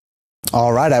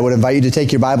All right, I would invite you to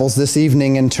take your Bibles this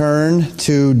evening and turn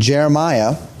to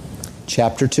Jeremiah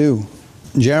chapter 2.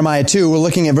 Jeremiah 2, we're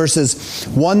looking at verses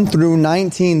 1 through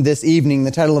 19 this evening.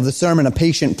 The title of the sermon, A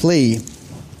Patient Plea.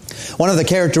 One of the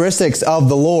characteristics of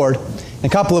the Lord, in a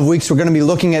couple of weeks we're going to be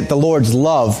looking at the Lord's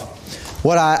love.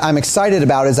 What I'm excited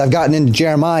about as I've gotten into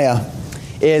Jeremiah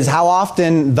is how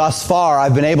often thus far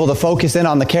I've been able to focus in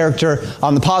on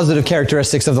the positive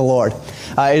characteristics of the Lord.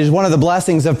 It is one of the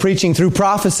blessings of preaching through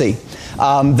prophecy,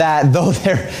 that though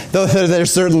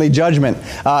there's certainly judgment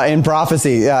in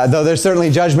prophecy, though there's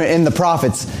certainly judgment in the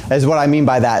prophets, is what I mean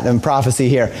by that in prophecy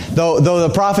here. Though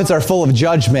the prophets are full of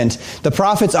judgment, the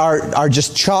prophets are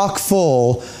just chock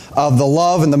full of the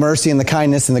love and the mercy and the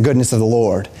kindness and the goodness of the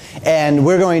Lord. And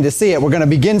we're going to see it. We're going to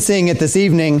begin seeing it this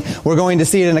evening. We're going to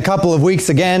see it in a couple of weeks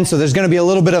again. So there's going to be a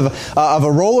little bit of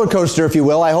a roller coaster, if you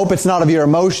will. I hope it's not of your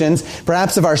emotions,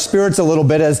 perhaps of our spirits a little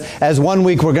bit, as one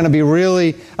week we're going to be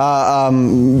really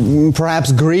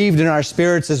perhaps grieved in our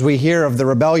spirits as we hear of the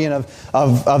rebellion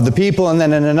of the people. And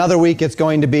then in another week it's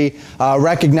going to be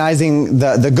recognizing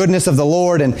the goodness of the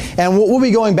Lord. And we'll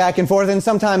be going back and forth. And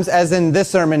sometimes, as in this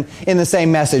sermon, in the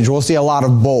same message. We'll see a lot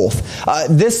of both.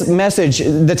 This message,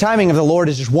 the timing of the Lord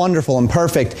is just wonderful and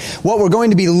perfect. What we're going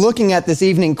to be looking at this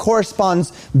evening corresponds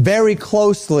very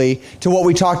closely to what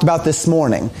we talked about this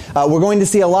morning. We're going to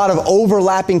see a lot of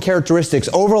overlapping characteristics,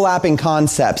 overlapping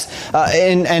concepts.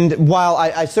 And while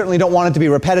I certainly don't want it to be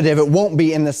repetitive, it won't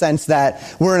be in the sense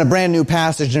that we're in a brand new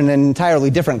passage in an entirely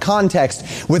different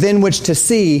context within which to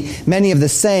see many of the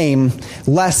same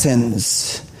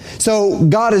lessons. So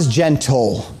God is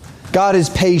gentle. God is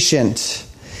patient.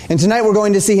 And tonight we're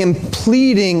going to see Him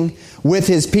pleading with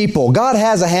His people. God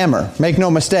has a hammer, make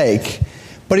no mistake.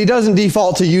 But He doesn't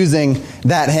default to using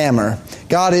that hammer.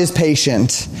 God is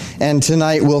patient. And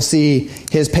tonight we'll see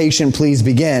His patient pleas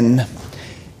begin.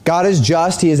 God is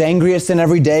just. He is angry at sin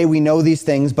every day. We know these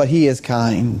things, but He is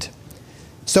kind.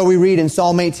 So we read in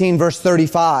Psalm 18, verse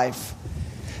 35.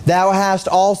 Thou hast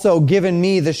also given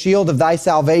me the shield of thy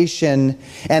salvation,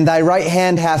 and thy right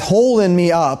hand hath holden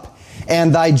me up,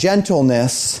 and thy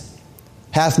gentleness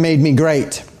hath made me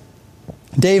great.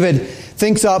 David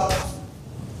thinks upon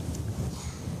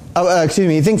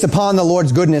the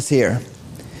Lord's goodness here.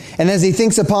 And as he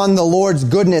thinks upon the Lord's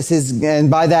goodness, and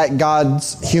by that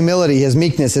God's humility, His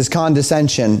meekness, His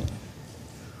condescension,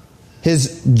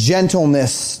 His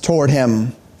gentleness toward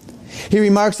him, he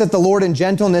remarks that the Lord in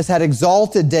gentleness had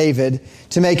exalted David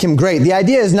to make him great. The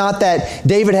idea is not that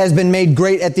David has been made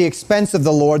great at the expense of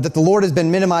the Lord, that the Lord has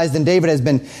been minimized and David has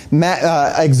been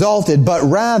exalted, but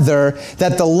rather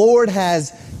that the Lord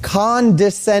has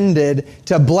condescended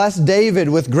to bless David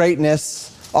with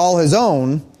greatness all His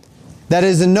own, that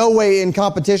is in no way in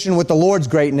competition with the Lord's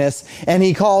greatness, and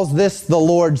He calls this the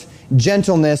Lord's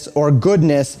gentleness or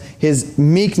goodness, His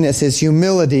meekness, His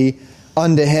humility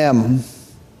unto Him.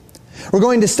 We're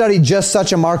going to study just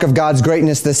such a mark of God's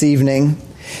greatness this evening,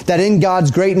 that in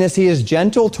God's greatness He is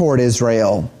gentle toward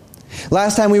Israel.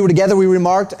 Last time we were together, we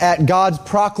remarked at God's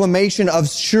proclamation of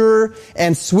sure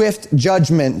and swift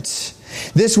judgment.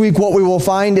 This week what we will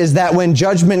find is that when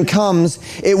judgment comes,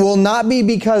 it will not be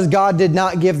because God did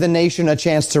not give the nation a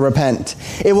chance to repent.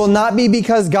 It will not be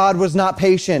because God was not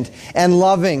patient and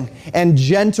loving and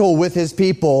gentle with His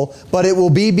people, but it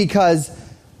will be because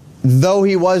though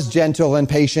He was gentle and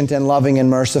patient and loving and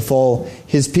merciful,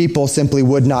 His people simply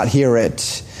would not hear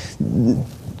it.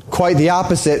 Quite the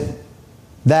opposite,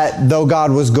 that though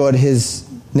God was good, His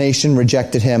nation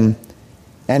rejected Him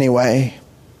anyway.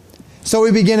 So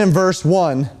we begin in verse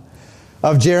 1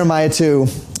 of Jeremiah 2,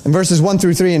 in verses 1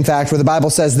 through 3, in fact, where the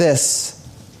Bible says this.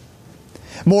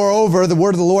 Moreover, the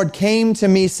word of the Lord came to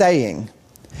me, saying,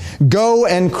 Go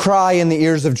and cry in the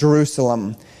ears of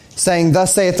Jerusalem, saying,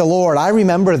 Thus saith the Lord, I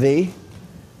remember thee,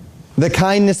 the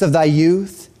kindness of thy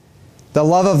youth, the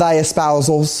love of thy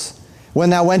espousals, when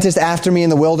thou wentest after me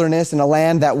in the wilderness, in a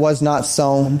land that was not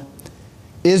sown.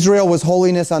 Israel was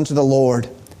holiness unto the Lord,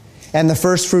 and the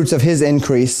firstfruits of His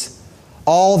increase.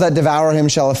 All that devour him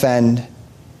shall offend.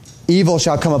 Evil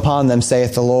shall come upon them,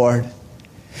 saith the Lord.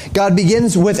 God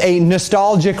begins with a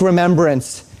nostalgic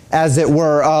remembrance, as it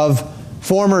were, of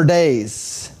former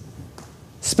days.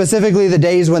 Specifically the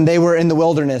days when they were in the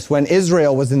wilderness, when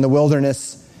Israel was in the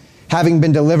wilderness, having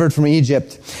been delivered from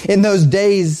Egypt. In those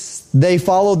days, they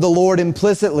followed the Lord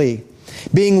implicitly,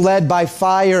 being led by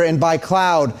fire and by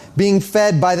cloud, being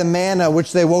fed by the manna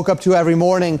which they woke up to every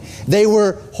morning. They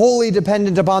were wholly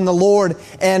dependent upon the Lord,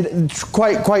 and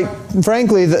quite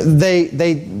frankly,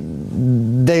 they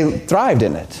thrived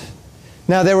in it.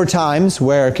 Now, there were times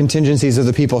where contingencies of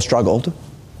the people struggled.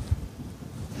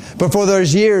 But for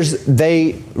those years,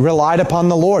 they relied upon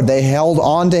the Lord. They held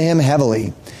on to him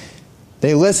heavily.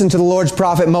 They listened to the Lord's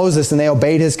prophet Moses, and they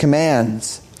obeyed his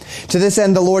commands. To this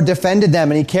end, the Lord defended them,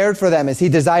 and he cared for them as he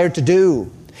desired to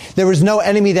do. There was no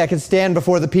enemy that could stand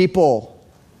before the people.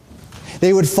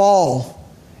 They would fall,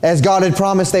 as God had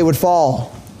promised they would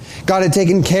fall. God had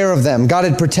taken care of them. God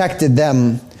had protected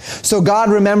them. So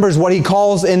God remembers what he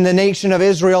calls in the nation of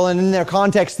Israel, and in their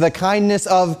context, the kindness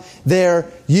of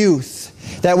their youth.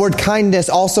 That word kindness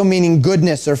also meaning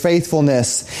goodness or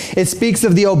faithfulness. It speaks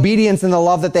of the obedience and the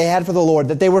love that they had for the Lord,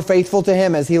 that they were faithful to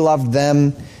him as he loved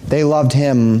them. They loved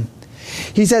him.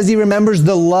 He says he remembers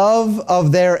the love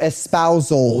of their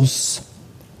espousals.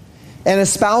 An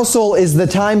espousal is the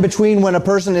time between when a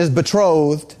person is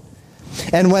betrothed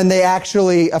and when they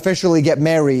actually officially get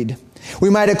married.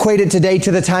 We might equate it today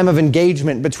to the time of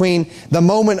engagement, between the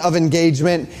moment of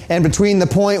engagement and between the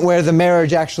point where the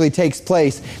marriage actually takes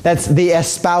place. That's the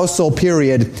espousal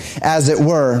period, as it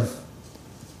were.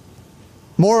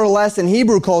 More or less in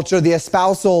Hebrew culture, the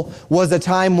espousal was a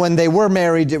time when they were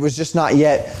married. It was just not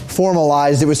yet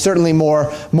formalized. It was certainly more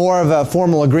of a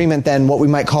formal agreement than what we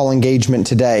might call engagement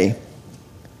today.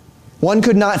 One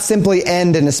could not simply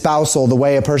end an espousal the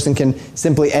way a person can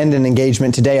simply end an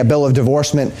engagement today. A bill of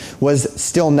divorcement was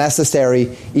still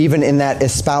necessary even in that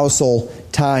espousal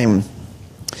time.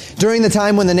 During the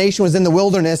time when the nation was in the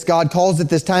wilderness, God calls it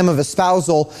this time of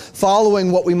espousal,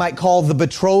 following what we might call the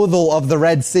betrothal of the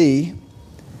Red Sea.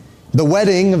 The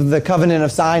wedding of the covenant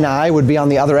of Sinai would be on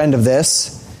the other end of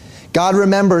this. God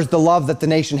remembers the love that the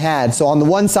nation had. So on the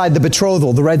one side, the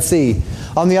betrothal, the Red Sea.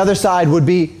 On the other side would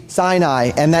be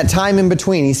Sinai. And that time in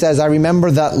between, he says, I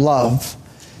remember that love,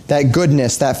 that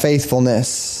goodness, that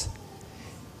faithfulness.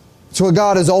 It's what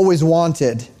God has always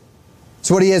wanted. It's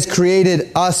what he has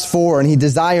created us for, and he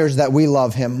desires that we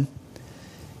love him.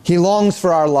 He longs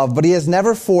for our love, but he has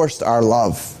never forced our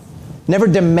love, never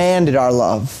demanded our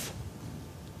love.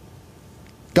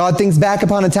 God thinks back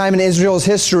upon a time in Israel's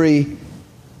history,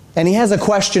 and he has a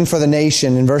question for the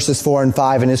nation in verses 4 and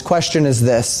 5, and his question is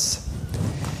this.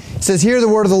 It says, hear the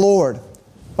word of the Lord,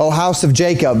 O house of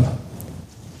Jacob,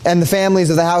 and the families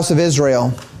of the house of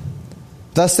Israel.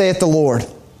 Thus saith the Lord,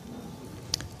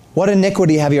 what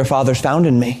iniquity have your fathers found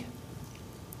in me,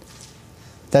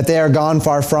 that they are gone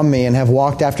far from me, and have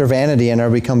walked after vanity, and are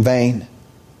become vain?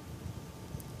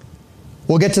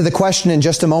 We'll get to the question in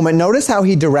just a moment. Notice how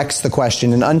he directs the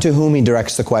question, and unto whom he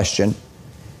directs the question.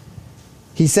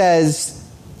 He says,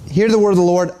 hear the word of the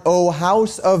Lord, O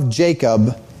house of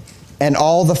Jacob, and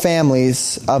all the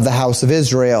families of the house of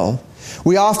Israel.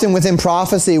 We often within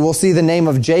prophecy will see the name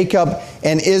of Jacob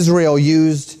and Israel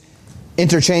used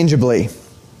interchangeably.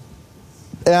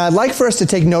 And I'd like for us to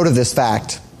take note of this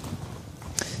fact,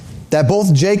 that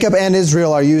both Jacob and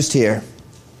Israel are used here.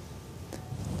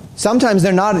 Sometimes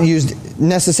they're not used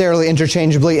necessarily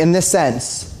interchangeably in this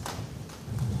sense.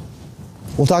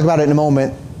 We'll talk about it in a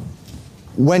moment.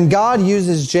 When God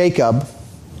uses Jacob,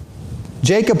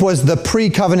 Jacob was the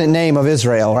pre-covenant name of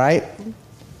Israel, right?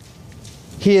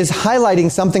 He is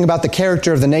highlighting something about the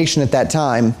character of the nation at that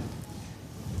time.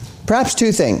 Perhaps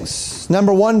two things.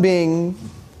 Number one being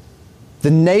the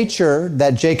nature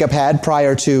that Jacob had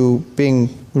prior to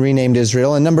being renamed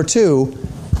Israel. And number two,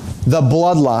 the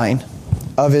bloodline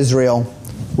of Israel,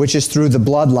 which is through the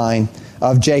bloodline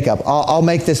of Jacob. I'll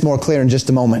make this more clear in just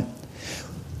a moment.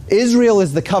 Israel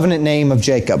is the covenant name of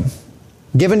Jacob,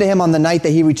 given to him on the night that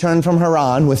he returned from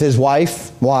Haran with his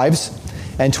wives,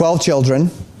 and 12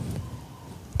 children,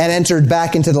 and entered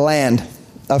back into the land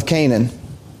of Canaan.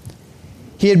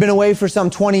 He had been away for some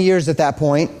 20 years at that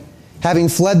point, having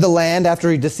fled the land after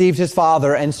he deceived his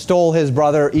father and stole his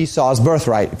brother Esau's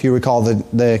birthright, if you recall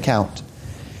the account.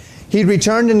 He'd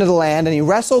returned into the land, and he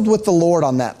wrestled with the Lord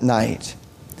on that night.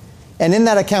 And in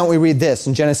that account we read this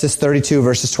in Genesis 32,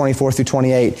 verses 24 through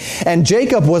 28. And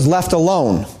Jacob was left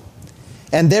alone,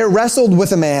 and there wrestled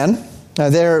a man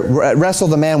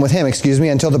with him,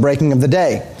 until the breaking of the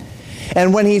day.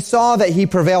 And when he saw that he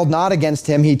prevailed not against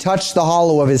him, he touched the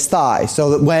hollow of his thigh.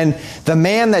 So that when the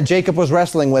man that Jacob was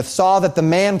wrestling with saw that the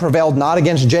man prevailed not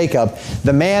against Jacob,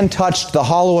 the man touched the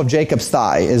hollow of Jacob's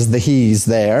thigh, is the he's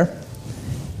there.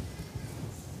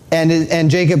 And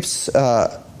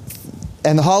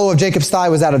the hollow of Jacob's thigh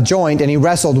was out of joint, and he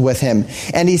wrestled with him.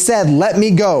 And he said, let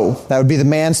me go. That would be the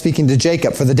man speaking to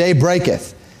Jacob, for the day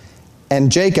breaketh. And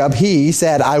Jacob, he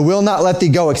said, I will not let thee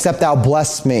go, except thou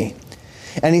bless me.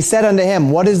 And he said unto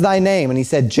him, what is thy name? And he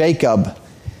said, Jacob.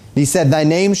 He said, thy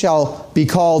name shall be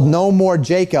called no more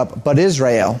Jacob, but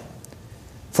Israel.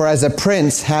 For as a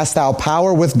prince hast thou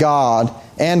power with God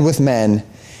and with men,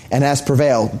 and hast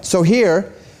prevailed. So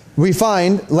here, we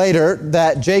find later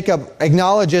that Jacob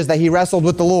acknowledges that he wrestled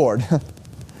with the Lord.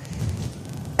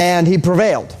 And he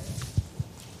prevailed.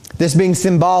 This being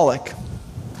symbolic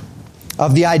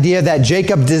of the idea that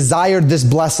Jacob desired this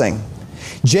blessing.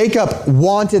 Jacob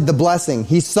wanted the blessing.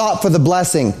 He sought for the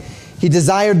blessing. He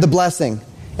desired the blessing.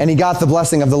 And he got the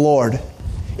blessing of the Lord.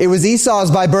 It was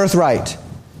Esau's by birthright.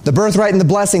 The birthright and the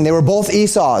blessing, they were both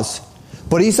Esau's.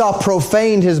 But Esau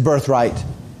profaned his birthright.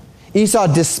 Esau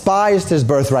despised his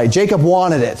birthright. Jacob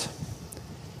wanted it.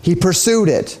 He pursued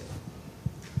it.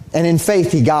 And in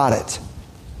faith, he got it.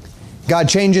 God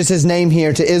changes his name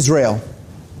here to Israel.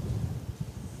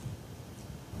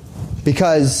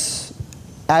 Because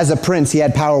as a prince, he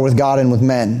had power with God and with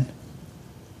men.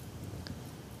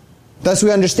 Thus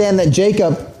we understand that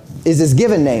Jacob is his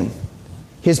given name,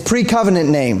 his pre-covenant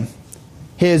name,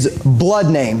 his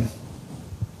blood name,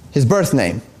 his birth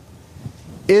name.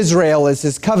 Israel is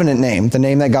his covenant name, the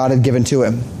name that God had given to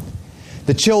him.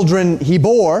 The children he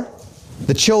bore,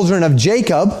 the children of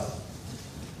Jacob,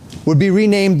 would be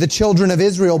renamed the children of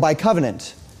Israel by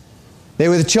covenant. They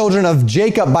were the children of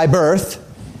Jacob by birth.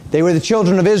 They were the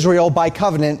children of Israel by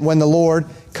covenant when the Lord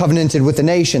covenanted with the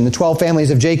nation. The 12 families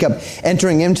of Jacob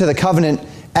entering into the covenant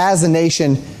as a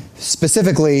nation,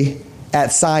 specifically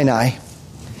at Sinai.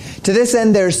 To this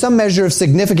end, there is some measure of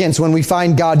significance when we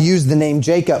find God use the name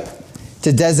Jacob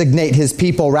to designate his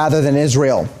people rather than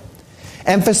Israel.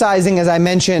 Emphasizing, as I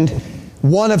mentioned,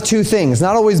 one of two things.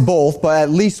 Not always both, but at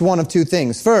least one of two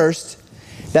things. First,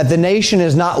 that the nation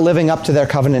is not living up to their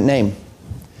covenant name.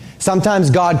 Sometimes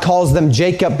God calls them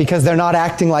Jacob because they're not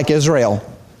acting like Israel.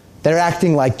 They're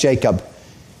acting like Jacob.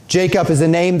 Jacob is a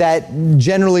name that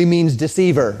generally means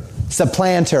deceiver,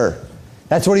 supplanter.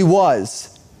 That's what he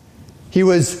was. He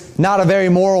was not a very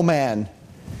moral man.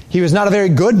 He was not a very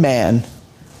good man,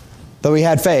 though he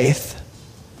had faith.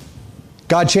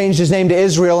 God changed his name to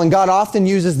Israel, and God often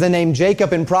uses the name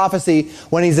Jacob in prophecy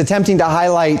when he's attempting to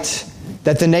highlight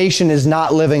that the nation is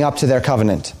not living up to their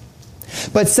covenant.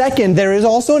 But second, there is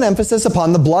also an emphasis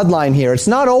upon the bloodline here. It's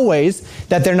not always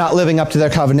that they're not living up to their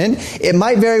covenant. It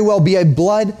might very well be a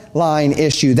bloodline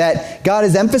issue, that God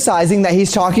is emphasizing that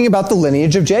he's talking about the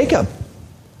lineage of Jacob.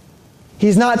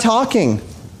 He's not talking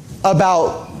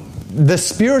about the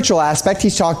spiritual aspect.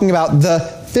 He's talking about the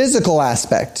physical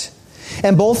aspect.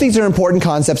 And both these are important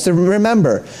concepts to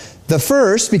remember. The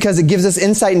first, because it gives us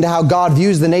insight into how God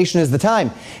views the nation as the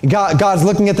time. God's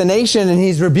looking at the nation and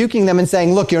he's rebuking them and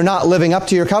saying, look, you're not living up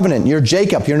to your covenant. You're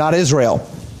Jacob. You're not Israel.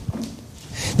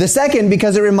 The second,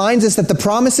 because it reminds us that the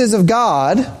promises of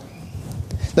God,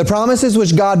 the promises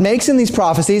which God makes in these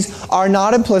prophecies, are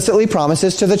not implicitly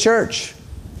promises to the church.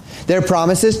 They're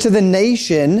promises to the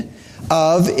nation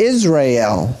of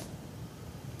Israel.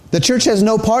 The church has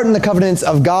no part in the covenants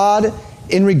of God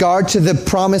in regard to the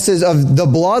promises of the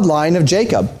bloodline of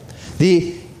Jacob,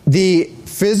 the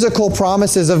physical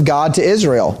promises of God to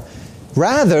Israel.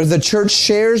 Rather, the church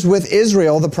shares with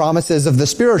Israel the promises of the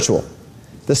spiritual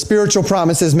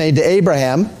promises made to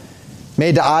Abraham,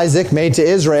 made to Isaac, made to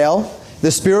Israel,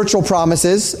 the spiritual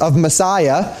promises of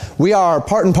Messiah. We are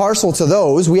part and parcel to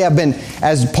those. We have been,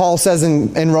 as Paul says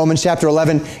in Romans chapter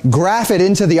 11, grafted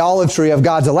into the olive tree of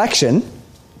God's election.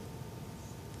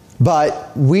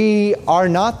 But we are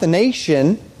not the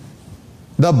nation,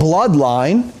 the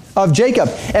bloodline of Jacob.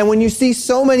 And when you see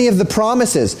so many of the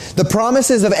promises of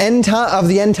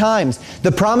the end times,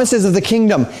 the promises of the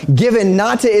kingdom given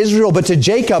not to Israel but to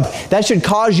Jacob, that should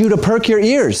cause you to perk your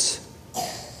ears.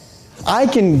 I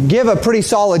can give a pretty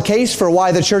solid case for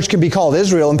why the church can be called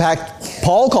Israel. In fact,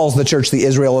 Paul calls the church the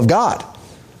Israel of God.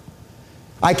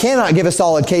 I cannot give a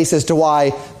solid case as to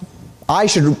why I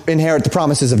should inherit the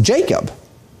promises of Jacob.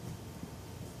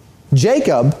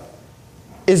 Jacob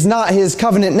is not his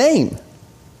covenant name.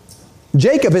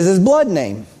 Jacob is his blood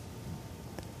name.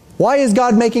 Why is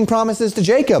God making promises to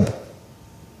Jacob?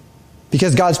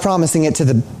 Because God's promising it to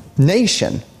the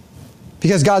nation.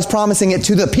 Because God's promising it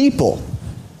to the people.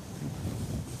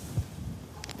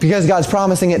 Because God's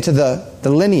promising it to the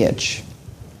lineage.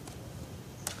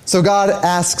 So God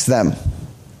asks them,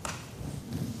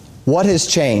 what has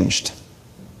changed?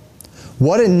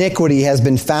 What iniquity has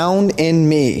been found in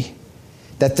me,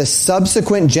 that the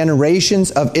subsequent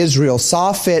generations of Israel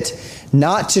saw fit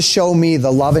not to show me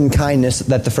the love and kindness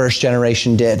that the first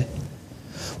generation did?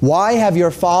 Why have your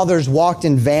fathers walked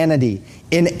in vanity,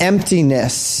 in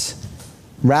emptiness,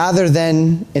 rather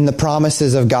than in the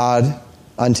promises of God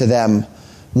unto them?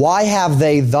 Why have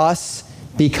they thus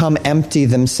become empty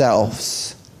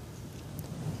themselves?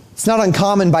 It's not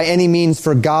uncommon by any means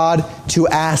for God to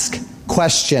ask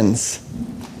questions.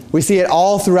 We see it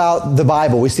all throughout the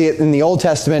Bible. We see it in the Old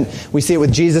Testament. We see it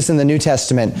with Jesus in the New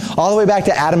Testament. All the way back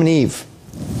to Adam and Eve.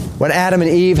 When Adam and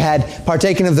Eve had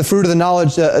partaken of the fruit of the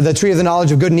knowledge, the tree of the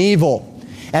knowledge of good and evil.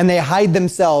 And they hide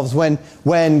themselves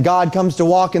when God comes to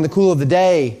walk in the cool of the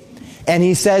day. And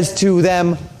he says to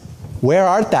them, "Where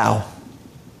art thou?"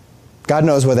 God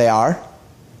knows where they are.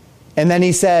 And then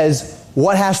he says,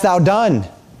 "What hast thou done?"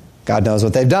 God knows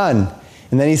what they've done.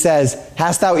 And then he says,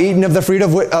 "Hast thou eaten of the fruit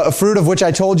of which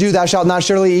I told you thou shalt not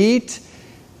surely eat?"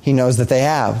 He knows that they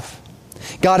have.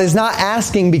 God is not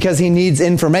asking because he needs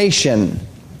information.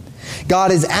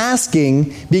 God is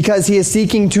asking because he is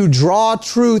seeking to draw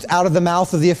truth out of the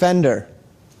mouth of the offender.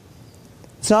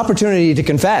 It's an opportunity to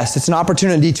confess. It's an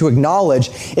opportunity to acknowledge.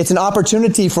 It's an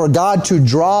opportunity for God to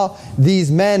draw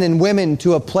these men and women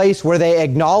to a place where they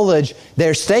acknowledge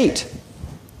their state.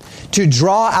 To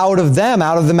draw out of them,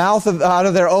 out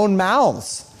of their own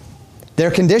mouths,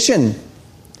 their condition.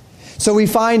 So we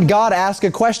find God ask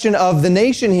a question of the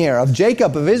nation here, of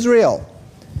Jacob, of Israel.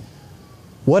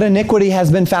 What iniquity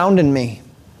has been found in me?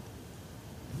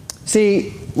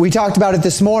 See, we talked about it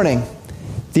this morning.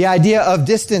 The idea of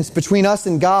distance between us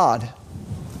and God.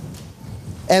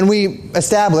 And we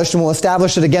established, and we'll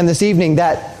establish it again this evening,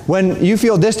 that when you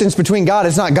feel distance between God,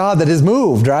 it's not God that is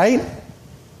moved, right?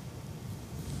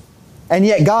 And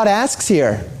yet God asks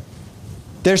here,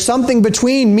 there's something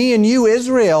between me and you,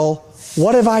 Israel.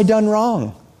 What have I done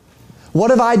wrong?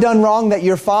 What have I done wrong that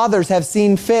your fathers have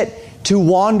seen fit to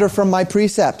wander from my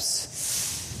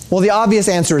precepts? Well, the obvious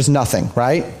answer is nothing,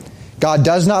 right? God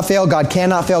does not fail, God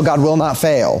cannot fail, God will not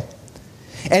fail.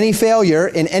 Any failure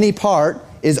in any part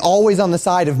is always on the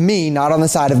side of me, not on the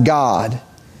side of God.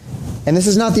 And this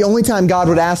is not the only time God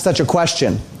would ask such a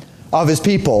question of his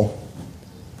people.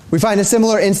 We find a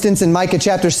similar instance in Micah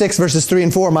chapter 6, verses 3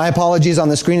 and 4. My apologies, on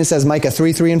the screen it says Micah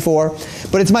 3, 3 and 4.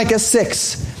 But it's Micah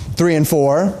 6, 3 and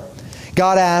 4.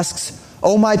 God asks,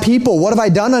 "O my people, what have I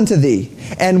done unto thee?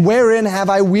 And wherein have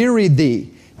I wearied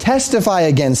thee? Testify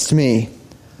against me.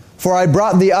 For I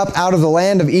brought thee up out of the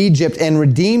land of Egypt and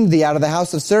redeemed thee out of the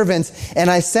house of servants. And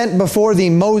I sent before thee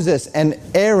Moses and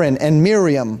Aaron and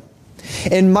Miriam."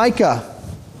 In Micah,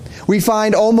 we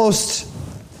find almost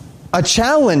a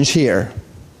challenge here.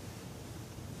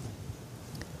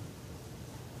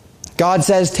 God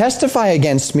says, "Testify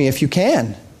against me if you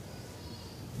can."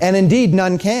 And indeed,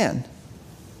 none can.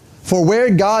 For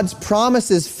where God's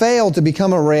promises fail to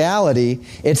become a reality,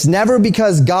 it's never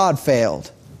because God failed,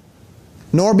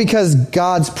 nor because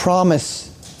God's promise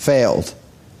failed,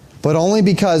 but only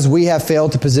because we have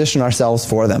failed to position ourselves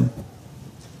for them.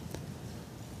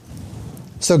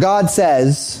 So God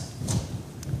says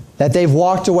that they've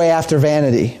walked away after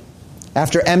vanity,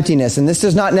 after emptiness. And this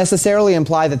does not necessarily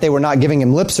imply that they were not giving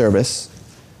him lip service.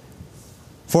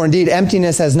 For indeed,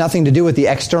 emptiness has nothing to do with the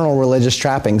external religious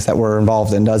trappings that we're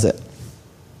involved in, does it?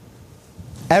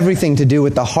 Everything to do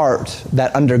with the heart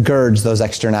that undergirds those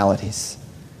externalities.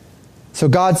 So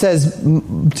God says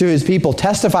to his people,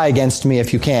 "Testify against me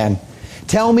if you can.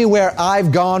 Tell me where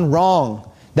I've gone wrong,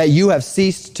 that you have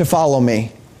ceased to follow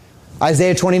me."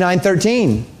 Isaiah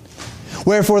 29:13.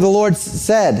 "Wherefore the Lord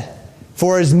said,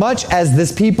 For as much as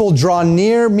this people draw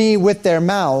near me with their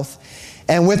mouth,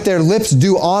 and with their lips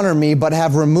do honor me, but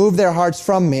have removed their hearts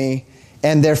from me,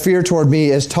 and their fear toward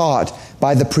me is taught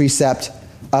by the precept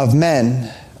of men."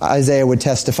 Isaiah would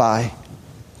testify.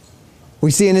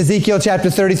 We see in Ezekiel chapter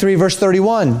 33, verse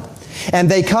 31, "And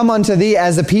they come unto thee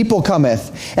as a people cometh,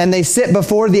 and they sit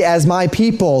before thee as my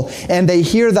people, and they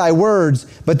hear thy words,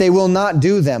 but they will not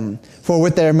do them. For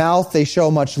with their mouth they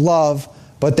show much love,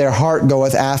 but their heart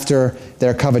goeth after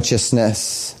their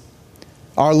covetousness."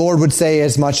 Our Lord would say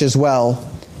as much as well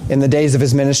in the days of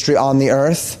his ministry on the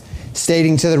earth,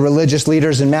 stating to the religious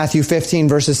leaders in Matthew 15,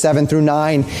 verses 7 through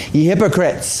 9, "Ye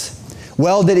hypocrites,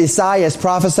 well did Esaias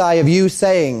prophesy of you,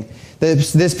 saying,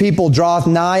 This people draweth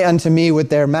nigh unto me with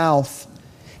their mouth,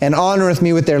 and honoreth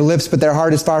me with their lips, but their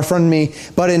heart is far from me.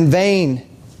 But in vain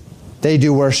they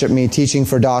do worship me, teaching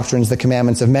for doctrines the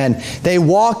commandments of men." They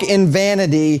walk in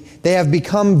vanity. They have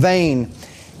become vain.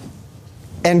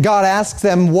 And God asks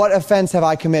them, "What offense have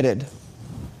I committed?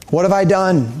 What have I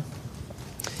done?"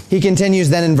 He continues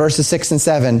then in verses 6 and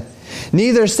 7.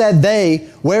 "Neither said they,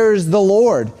 Where is the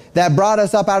Lord that brought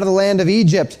us up out of the land of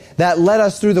Egypt, that led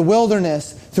us through the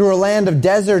wilderness, through a land of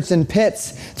deserts and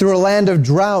pits, through a land of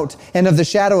drought and of the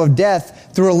shadow of death,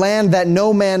 through a land that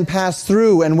no man passed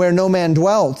through and where no man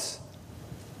dwelt?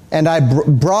 And I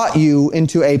brought you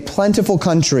into a plentiful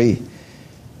country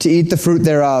to eat the fruit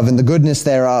thereof and the goodness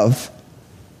thereof.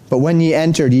 But when ye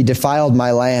entered, ye defiled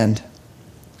my land,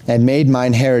 and made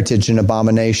mine heritage an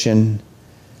abomination."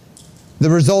 The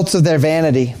results of their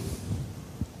vanity,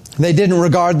 They didn't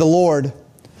regard the Lord.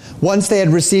 Once they had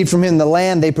received from him the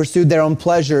land, they pursued their own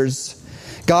pleasures.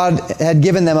 God had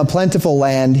given them a plentiful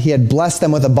land. He had blessed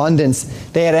them with abundance.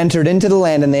 They had entered into the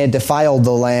land and they had defiled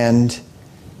the land.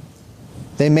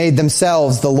 They made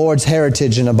themselves the Lord's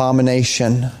heritage an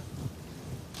abomination.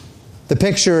 The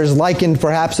picture is likened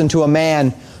perhaps unto a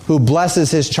man who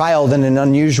blesses his child in an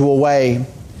unusual way.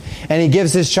 And he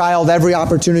gives his child every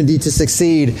opportunity to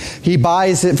succeed. He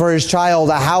buys it for his child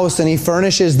a house and he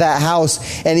furnishes that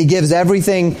house and he gives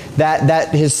everything that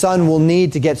his son will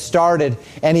need to get started.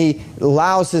 And he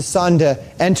allows his son to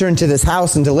enter into this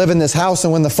house and to live in this house.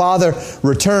 And when the father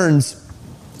returns,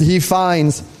 he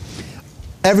finds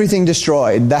everything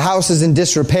destroyed. The house is in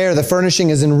disrepair. The furnishing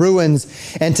is in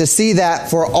ruins. And to see that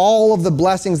for all of the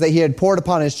blessings that he had poured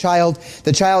upon his child,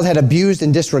 the child had abused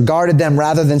and disregarded them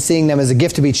rather than seeing them as a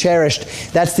gift to be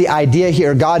cherished. That's the idea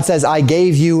here. God says, I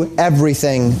gave you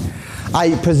everything.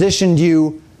 I positioned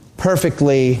you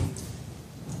perfectly,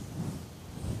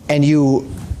 and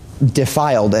you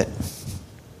defiled it.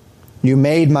 You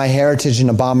made my heritage an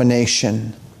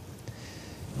abomination.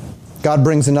 God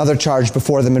brings another charge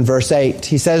before them in verse 8.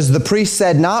 He says, the priest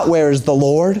said not, where is the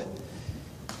Lord?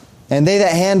 And they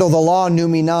that handle the law knew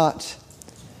me not.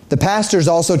 The pastors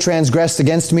also transgressed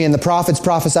against me, and the prophets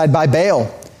prophesied by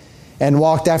Baal, and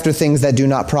walked after things that do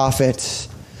not profit.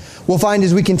 We'll find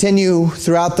as we continue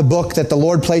throughout the book that the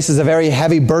Lord places a very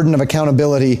heavy burden of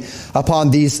accountability upon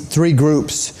these three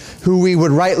groups, who we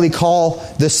would rightly call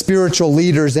the spiritual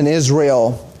leaders in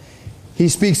Israel. He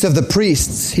speaks of the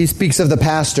priests, he speaks of the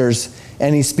pastors,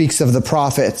 and he speaks of the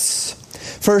prophets.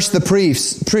 First, the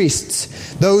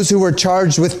priests, those who were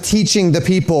charged with teaching the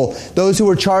people, those who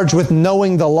were charged with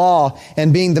knowing the law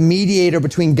and being the mediator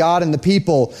between God and the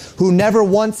people, who never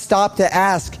once stopped to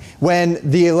ask when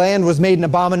the land was made an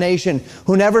abomination,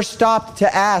 who never stopped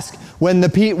to ask when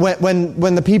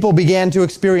the people began to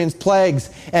experience plagues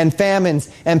and famines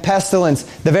and pestilence,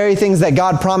 the very things that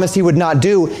God promised he would not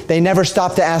do. They never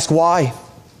stopped to ask why.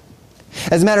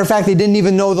 As a matter of fact, they didn't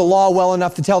even know the law well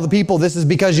enough to tell the people, this is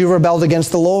because you rebelled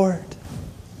against the Lord.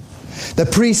 The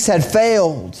priests had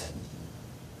failed.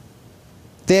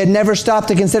 They had never stopped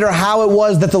to consider how it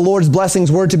was that the Lord's blessings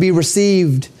were to be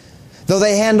received. Though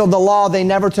they handled the law, they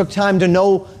never took time to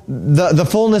know the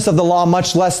fullness of the law,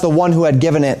 much less the one who had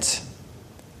given it.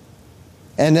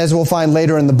 And as we'll find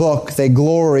later in the book, they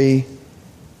glory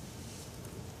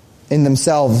in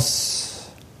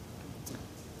themselves.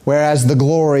 Whereas the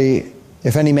glory,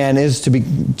 if any man is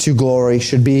to glory,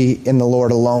 should be in the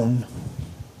Lord alone.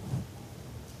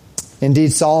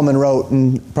 Indeed, Solomon wrote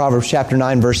in Proverbs chapter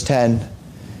 9, verse 10,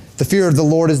 the fear of the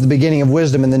Lord is the beginning of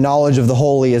wisdom, and the knowledge of the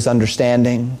holy is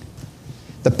understanding.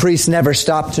 The priests never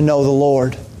stopped to know the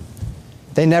Lord.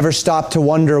 They never stopped to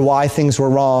wonder why things were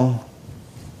wrong.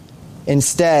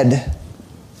 Instead,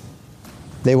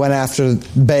 they went after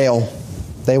Baal.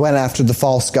 They went after the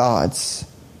false gods.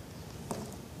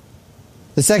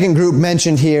 The second group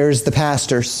mentioned here is the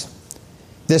pastors.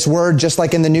 This word, just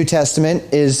like in the New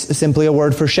Testament, is simply a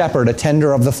word for shepherd, a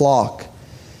tender of the flock.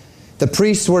 The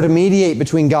priests were to mediate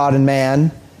between God and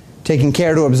man, taking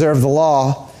care to observe the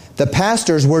law. The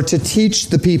pastors were to teach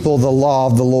the people the law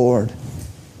of the Lord,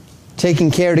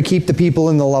 taking care to keep the people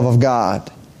in the love of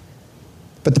God.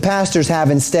 But the pastors have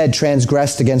instead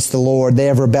transgressed against the Lord. They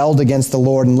have rebelled against the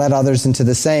Lord and led others into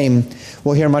the same.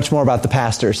 We'll hear much more about the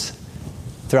pastors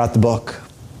throughout the book.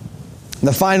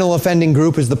 The final offending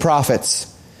group is the prophets.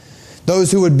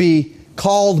 Those who would be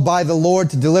called by the Lord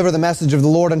to deliver the message of the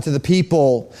Lord unto the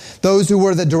people. Those who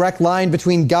were the direct line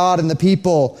between God and the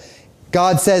people.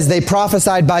 God says they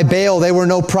prophesied by Baal. They were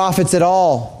no prophets at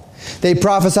all. They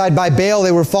prophesied by Baal.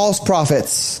 They were false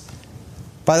prophets,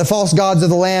 by the false gods of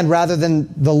the land rather than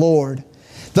the Lord.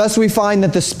 Thus we find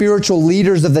that the spiritual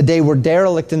leaders of the day were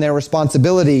derelict in their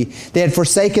responsibility. They had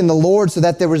forsaken the Lord so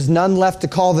that there was none left to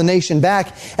call the nation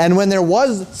back. And when there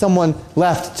was someone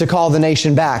left to call the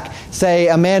nation back, say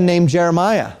a man named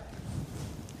Jeremiah,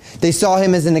 they saw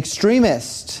him as an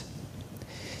extremist.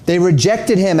 They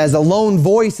rejected him as a lone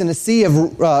voice in a sea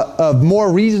of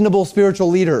more reasonable spiritual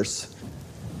leaders.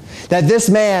 That this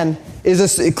man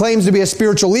claims to be a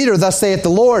spiritual leader, thus saith the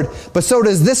Lord, but so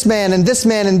does this man and this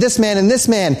man and this man and this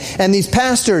man, and these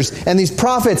pastors and these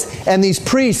prophets and these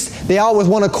priests. They all with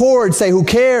one accord say, who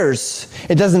cares?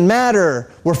 It doesn't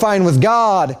matter. We're fine with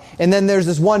God. And then there's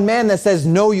this one man that says,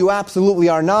 no, you absolutely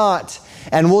are not.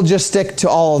 And we'll just stick to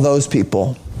all of those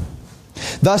people.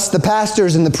 Thus the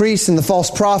pastors and the priests and the false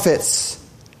prophets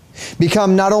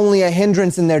become not only a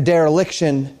hindrance in their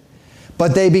dereliction,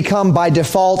 but they become by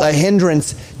default a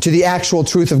hindrance to the actual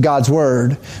truth of God's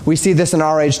Word. We see this in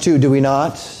our age too, do we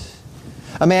not?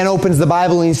 A man opens the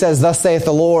Bible and he says, "Thus saith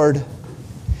the Lord."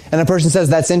 And a person says,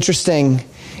 "That's interesting."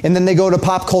 And then they go to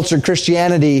pop culture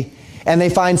Christianity and they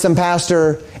find some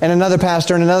pastor and another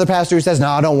pastor and another pastor who says,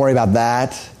 "No, don't worry about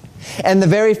that." And the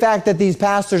very fact that these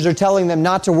pastors are telling them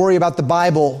not to worry about the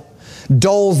Bible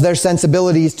dulls their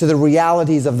sensibilities to the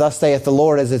realities of "Thus saith the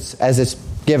Lord" as it's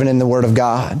given in the Word of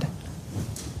God.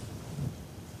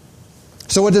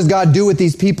 So what does God do with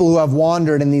these people who have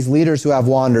wandered and these leaders who have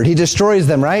wandered? He destroys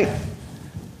them, right?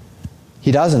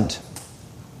 He doesn't.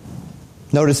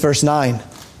 Notice verse 9.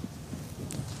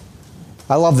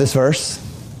 I love this verse.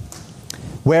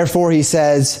 Wherefore he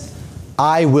says,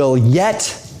 "I will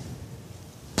yet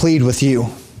plead with you,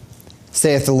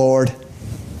 saith the Lord,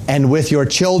 and with your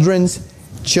children's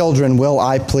children will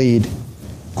I plead."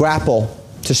 Grapple,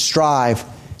 to strive,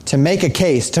 to make a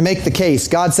case, to make the case.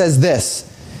 God says this.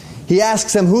 He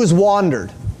asks them, who's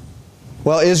wandered?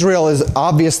 Well, Israel is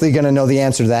obviously going to know the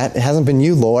answer to that. It hasn't been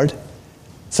you, Lord.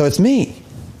 So it's me.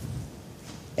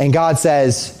 And God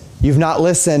says, you've not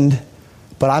listened,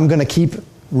 but I'm going to keep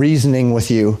reasoning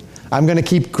with you. I'm going to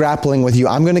keep grappling with you.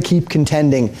 I'm going to keep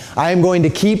contending. I am going to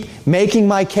keep making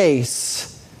my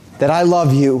case that I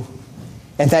love you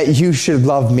and that you should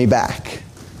love me back.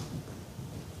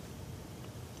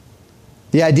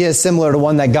 The idea is similar to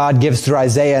one that God gives through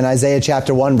Isaiah in Isaiah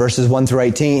chapter 1, verses 1 through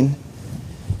 18.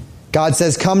 God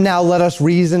says, "Come now, let us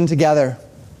reason together,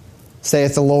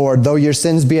 saith the Lord. Though your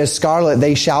sins be as scarlet,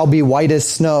 they shall be white as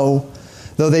snow.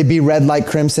 Though they be red like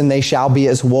crimson, they shall be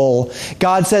as wool."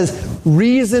 God says,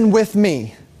 reason with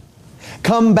me.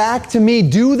 Come back to me.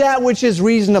 Do that which is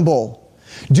reasonable.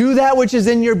 Do that which is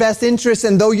in your best interest.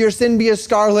 And though your sin be as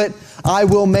scarlet, I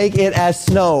will make it as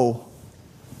snow.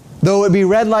 Though it be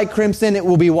red like crimson, it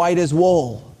will be white as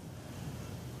wool.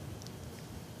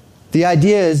 The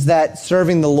idea is that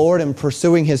serving the Lord and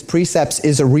pursuing His precepts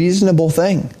is a reasonable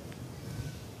thing.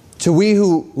 To we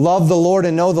who love the Lord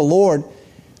and know the Lord,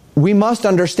 we must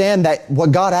understand that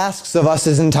what God asks of us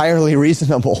is entirely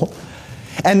reasonable.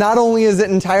 And not only is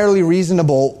it entirely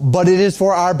reasonable, but it is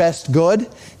for our best good,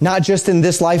 not just in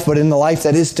this life, but in the life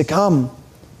that is to come.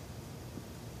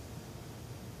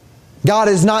 God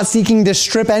is not seeking to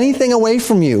strip anything away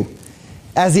from you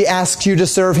as He asks you to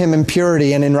serve Him in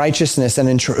purity and in righteousness and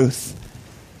in truth.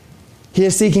 He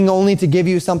is seeking only to give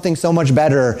you something so much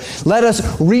better. Let us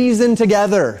reason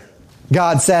together,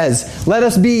 God says. Let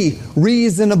us be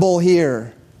reasonable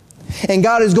here. And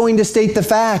God is going to state the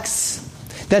facts.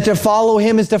 That to follow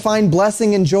Him is to find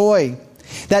blessing and joy.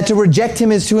 That to reject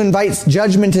Him is to invite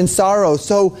judgment and sorrow.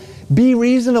 So be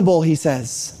reasonable, He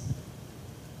says.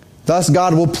 Thus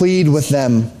God will plead with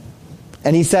them.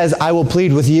 And He says, I will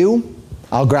plead with you.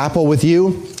 I'll grapple with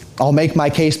you. I'll make my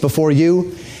case before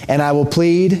you. And I will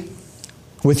plead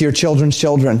with your children's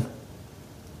children.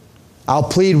 I'll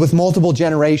plead with multiple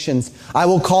generations. I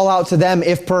will call out to them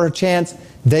if perchance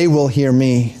they will hear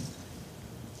me.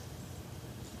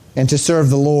 And to serve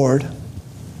the Lord.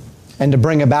 And to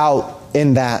bring about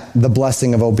in that the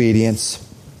blessing of obedience.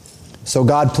 So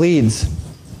God pleads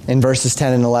in verses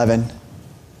 10 and 11.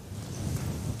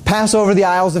 Pass over the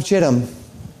isles of Chittim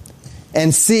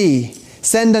and see,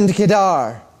 send unto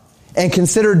Kedar and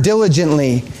consider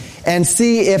diligently and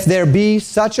see if there be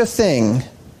such a thing.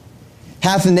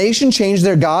 Hath the nation changed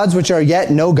their gods, which are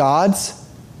yet no gods?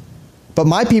 But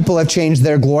my people have changed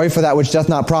their glory for that which doth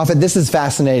not profit. This is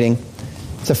fascinating.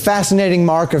 It's a fascinating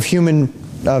mark of human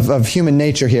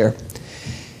nature here.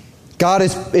 God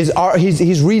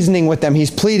he's reasoning with them.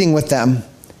 He's pleading with them.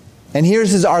 And here's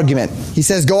his argument. He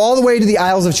says, go all the way to the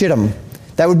Isles of Chittim.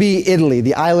 That would be Italy,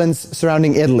 the islands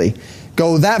surrounding Italy.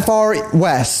 Go that far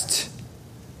west.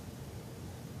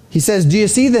 He says, do you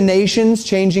see the nations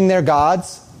changing their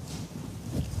gods?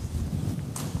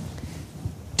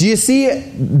 Do you see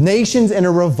nations in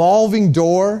a revolving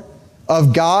door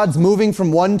of gods moving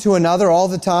from one to another all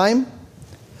the time?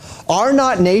 Are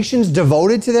not nations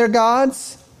devoted to their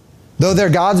gods, though their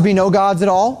gods be no gods at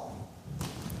all?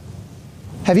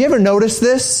 Have you ever noticed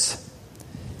this?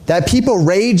 That people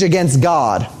rage against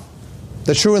God,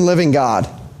 the true and living God,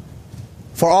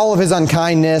 for all of His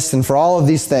unkindness and for all of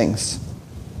these things.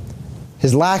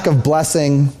 His lack of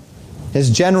blessing, His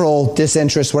general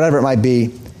disinterest, whatever it might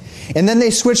be. And then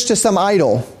they switch to some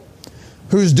idol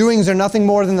whose doings are nothing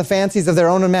more than the fancies of their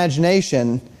own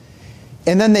imagination.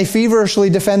 And then they feverishly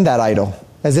defend that idol,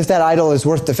 as if that idol is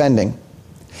worth defending.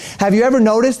 Have you ever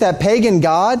noticed that pagan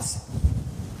gods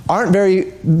aren't very,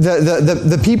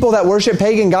 the people that worship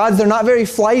pagan gods, they're not very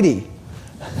flighty.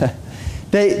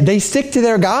 They stick to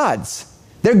their gods.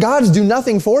 Their gods do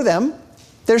nothing for them.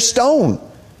 They're stone.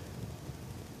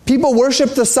 People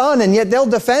worship the sun, and yet they'll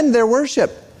defend their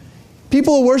worship.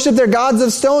 People who worship their gods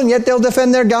of stone, yet they'll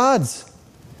defend their gods.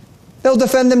 They'll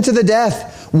defend them to the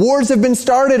death. Wars have been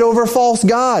started over false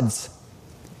gods.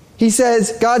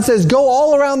 God says, go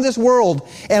all around this world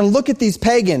and look at these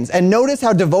pagans and notice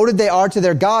how devoted they are to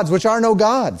their gods, which are no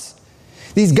gods.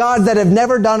 These gods that have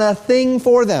never done a thing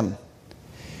for them.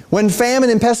 When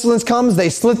famine and pestilence comes, they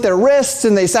slit their wrists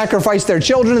and they sacrifice their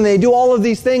children and they do all of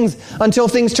these things until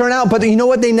things turn out. But you know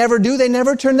what they never do? They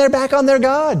never turn their back on their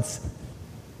gods.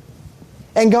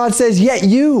 And God says, yet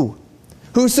you,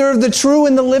 who serve the true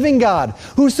and the living God,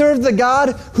 who serve the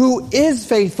God who is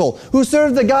faithful, who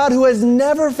serve the God who has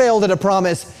never failed at a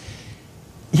promise,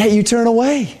 yet you turn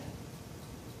away.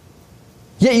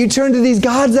 Yet you turn to these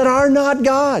gods that are not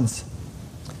gods.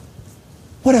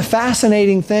 What a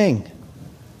fascinating thing.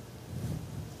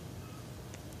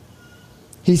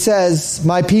 He says,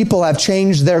 my people have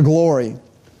changed their glory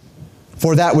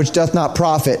for that which doth not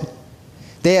profit.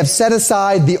 They have set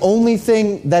aside the only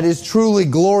thing that is truly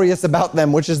glorious about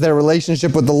them, which is their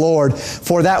relationship with the Lord,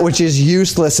 for that which is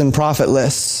useless and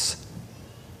profitless.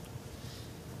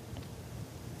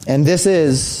 And this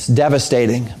is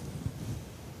devastating,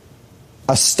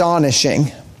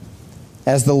 astonishing,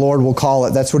 as the Lord will call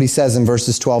it. That's what he says in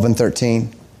verses 12 and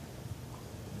 13.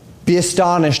 Be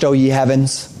astonished, O ye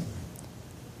heavens,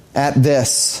 at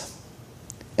this,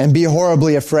 and be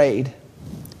horribly afraid.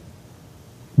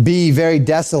 Be very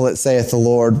desolate, saith the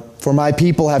Lord, for my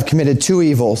people have committed two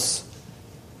evils.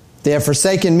 They have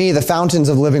forsaken me, the fountains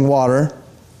of living water,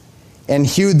 and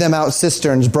hewed them out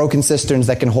cisterns, broken cisterns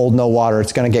that can hold no water.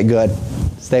 It's going to get good.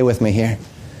 Stay with me here.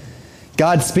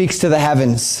 God speaks to the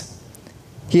heavens.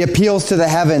 He appeals to the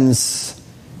heavens.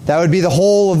 That would be the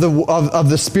whole of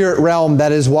the spirit realm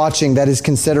that is watching, that is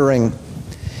considering.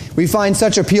 We find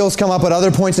such appeals come up at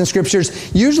other points in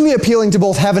Scriptures, usually appealing to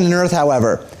both heaven and earth,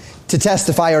 however, to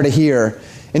testify or to hear.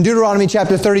 In Deuteronomy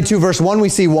chapter 32, verse 1, we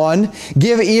see one.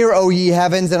 Give ear, O ye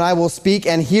heavens, and I will speak,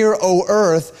 and hear, O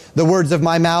earth, the words of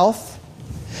my mouth.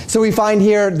 So we find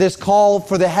here this call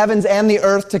for the heavens and the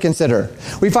earth to consider.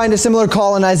 We find a similar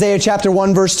call in Isaiah chapter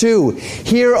 1, verse 2.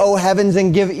 Hear, O heavens,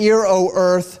 and give ear, O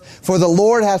earth, for the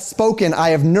Lord hath spoken. I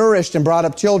have nourished and brought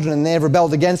up children, and they have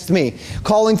rebelled against me.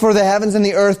 Calling for the heavens and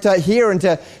the earth to hear and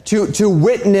to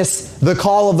witness the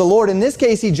call of the Lord. In this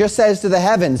case, he just says to the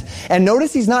heavens. And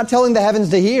notice he's not telling the heavens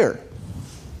to hear.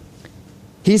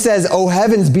 He says, O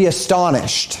heavens, be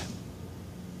astonished.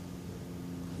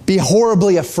 Be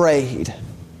horribly afraid.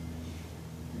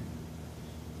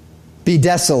 Be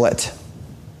desolate.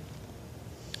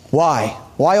 Why?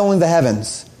 Why only the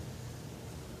heavens?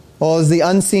 Well, it's the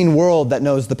unseen world that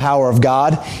knows the power of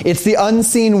God. It's the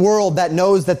unseen world that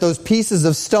knows that those pieces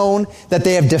of stone that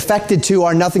they have defected to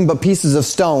are nothing but pieces of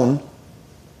stone.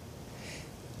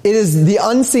 It is the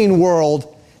unseen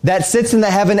world that sits in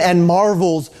the heaven and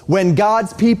marvels when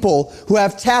God's people who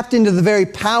have tapped into the very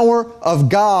power of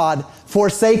God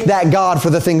forsake that God for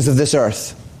the things of this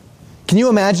earth. Can you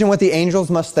imagine what the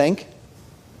angels must think?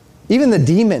 Even the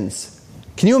demons.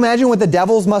 Can you imagine what the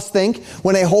devils must think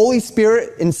when a Holy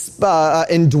Spirit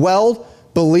indwelled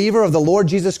believer of the Lord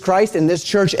Jesus Christ in this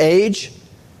church age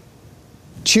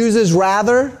chooses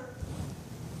rather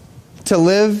to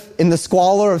live in the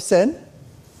squalor of sin?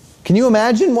 Can you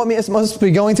imagine what must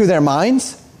be going through their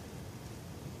minds?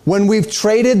 When we've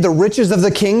traded the riches of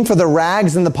the king for the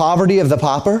rags and the poverty of the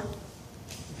pauper?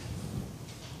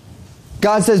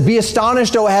 God says, be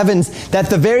astonished, O heavens, that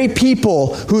the very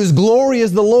people whose glory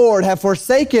is the Lord have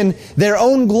forsaken their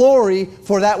own glory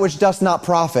for that which doth not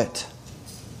profit.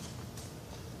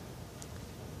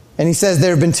 And he says there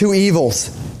have been two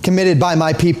evils committed by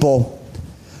my people.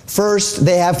 First,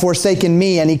 they have forsaken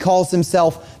me, and he calls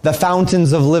himself the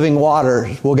fountains of living water.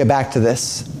 We'll get back to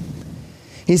this.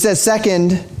 He says,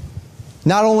 second,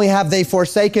 not only have they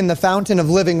forsaken the fountain of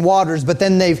living waters, but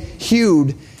then they've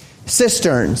hewed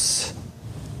cisterns.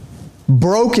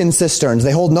 Broken cisterns.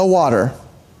 They hold no water.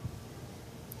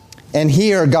 And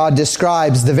here God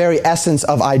describes the very essence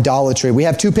of idolatry. We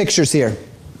have two pictures here.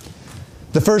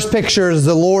 The first picture is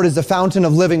the Lord is the fountain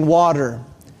of living water.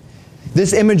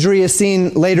 This imagery is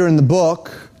seen later in the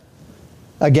book.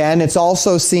 Again, it's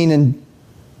also seen in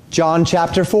John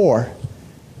chapter 4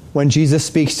 when Jesus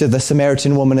speaks to the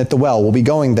Samaritan woman at the well. We'll be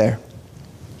going there.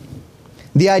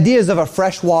 The idea is of a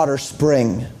freshwater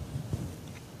spring.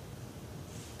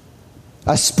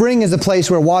 A spring is a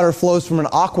place where water flows from an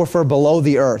aquifer below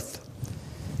the earth.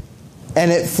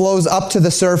 And it flows up to the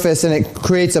surface and it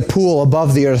creates a pool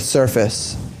above the earth's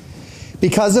surface.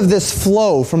 Because of this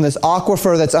flow from this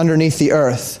aquifer that's underneath the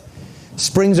earth,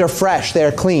 springs are fresh, they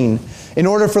are clean. In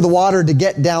order for the water to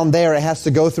get down there, it has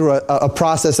to go through a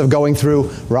process of going through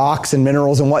rocks and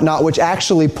minerals and whatnot, which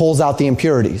actually pulls out the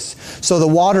impurities. So the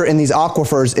water in these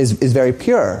aquifers is very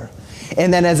pure.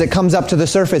 And then as it comes up to the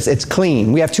surface, it's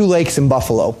clean. We have 2 lakes in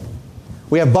Buffalo.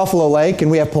 We have Buffalo Lake and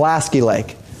we have Pulaski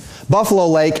Lake. Buffalo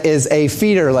Lake is a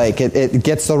feeder lake. It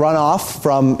gets the runoff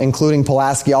from, including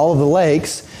Pulaski, all of the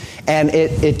lakes, and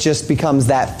it just becomes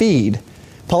that feed.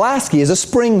 Pulaski is a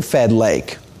spring-fed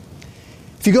lake.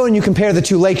 If you go and you compare the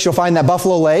 2 lakes, you'll find that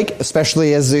Buffalo Lake,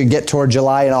 especially as you get toward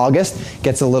July and August,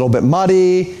 gets a little bit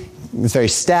muddy, it's very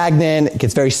stagnant, it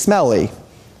gets very smelly,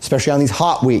 especially on these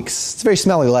hot weeks. It's a very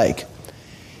smelly lake.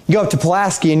 You go up to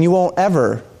Pulaski and you won't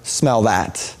ever smell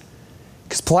that,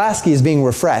 because Pulaski is being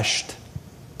refreshed.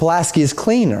 Pulaski is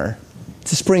cleaner.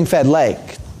 It's a spring-fed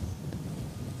lake.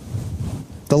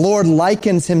 The Lord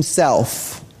likens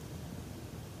himself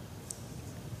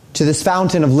to this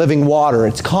fountain of living water.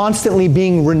 It's constantly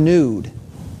being renewed.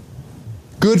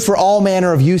 Good for all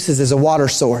manner of uses as a water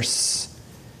source.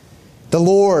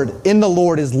 In the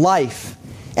Lord is life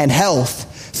and health.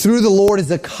 Through the Lord is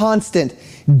a constant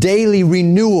daily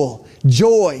renewal,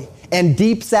 joy, and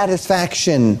deep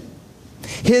satisfaction.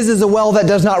 His is a well that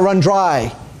does not run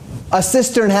dry. A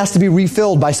cistern has to be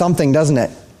refilled by something, doesn't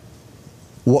it?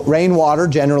 Rainwater,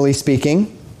 generally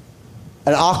speaking.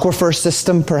 An aquifer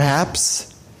system,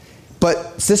 perhaps.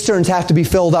 But cisterns have to be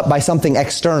filled up by something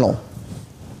external.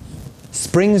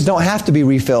 Springs don't have to be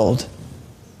refilled.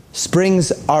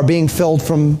 Springs are being filled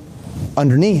from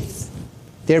underneath.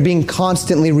 They're being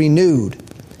constantly renewed.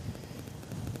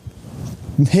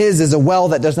 His is a well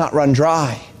that does not run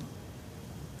dry.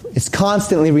 It's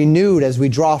constantly renewed as we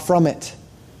draw from it.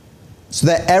 So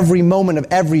that every moment of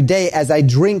every day, as I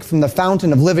drink from the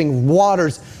fountain of living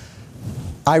waters,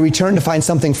 I return to find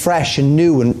something fresh and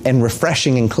new and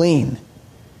refreshing and clean.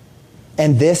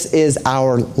 And this is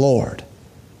our Lord,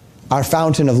 our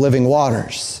fountain of living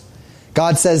waters.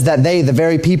 God says that they, the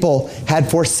very people,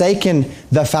 had forsaken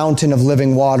the fountain of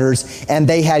living waters, and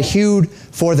they had hewed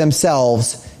for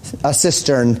themselves a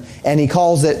cistern, and he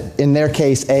calls it, in their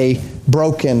case, a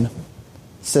broken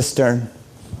cistern.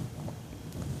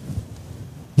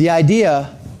 The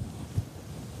idea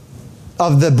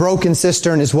of the broken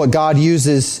cistern is what God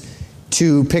uses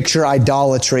to picture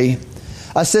idolatry.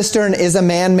 A cistern is a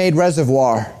man-made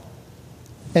reservoir,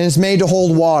 and it's made to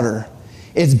hold water.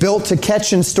 It's built to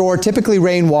catch and store typically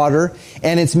rainwater,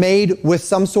 and it's made with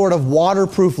some sort of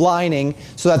waterproof lining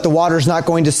so that the water's not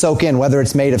going to soak in, whether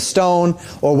it's made of stone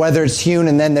or whether it's hewn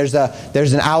and then there's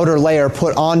an outer layer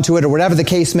put onto it, or whatever the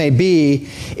case may be.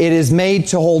 It is made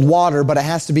to hold water, but it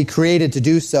has to be created to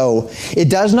do so. It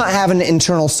does not have an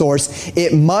internal source.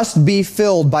 It must be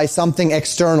filled by something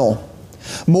external.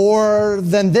 More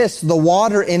than this, the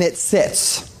water in it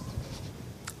sits.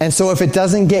 And so if it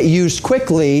doesn't get used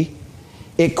quickly,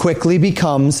 it quickly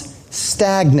becomes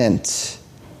stagnant.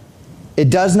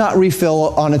 It does not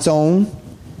refill on its own.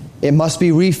 It must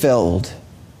be refilled.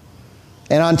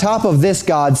 And on top of this,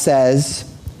 God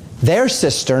says, their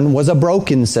cistern was a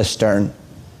broken cistern.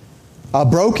 A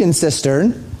broken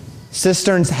cistern,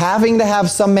 cisterns having to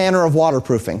have some manner of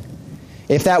waterproofing.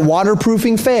 If that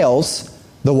waterproofing fails,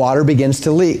 the water begins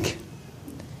to leak.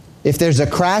 If there's a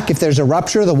crack, if there's a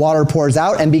rupture, the water pours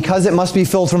out, and because it must be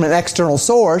filled from an external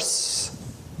source,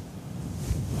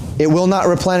 it will not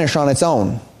replenish on its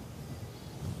own.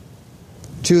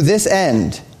 To this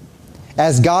end,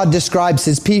 as God describes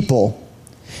his people,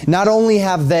 not only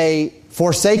have they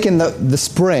forsaken the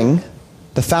spring,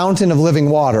 the fountain of living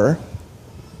water,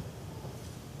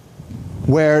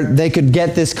 where they could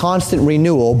get this constant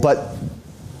renewal, but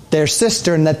their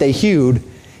cistern that they hewed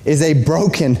is a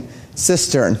broken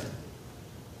cistern.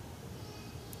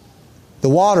 The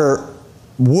water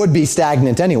would be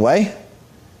stagnant anyway,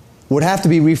 would have to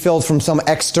be refilled from some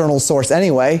external source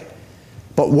anyway.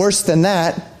 But worse than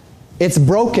that, it's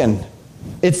broken.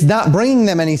 It's not bringing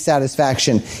them any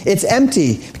satisfaction. It's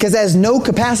empty because it has no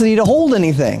capacity to hold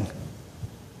anything.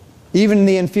 Even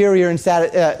the inferior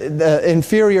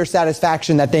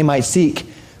satisfaction that they might seek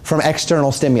from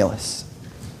external stimulus.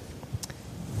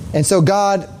 And so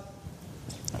God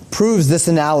proves this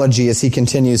analogy as he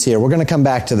continues here. We're going to come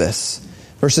back to this.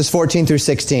 Verses 14 through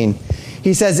 16.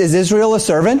 He says, is Israel a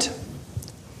servant?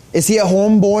 Is he a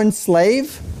homeborn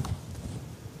slave?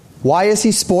 Why is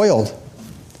he spoiled?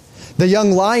 The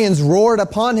young lions roared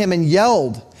upon him and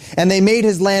yelled, and they made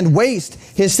his land waste.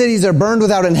 His cities are burned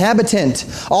without inhabitant.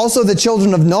 Also the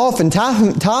children of Noph and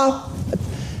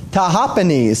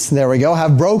Tahpanhes, there we go,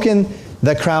 have broken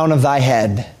the crown of thy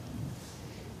head.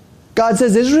 God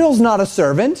says Israel's not a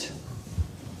servant.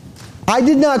 I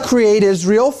did not create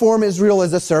Israel, form Israel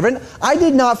as a servant. I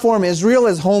did not form Israel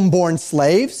as homeborn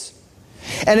slaves.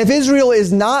 And if Israel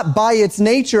is not by its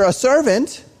nature a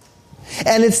servant,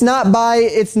 and it's not by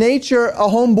its nature a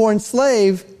homeborn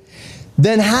slave,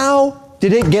 then how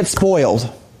did it get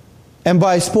spoiled? And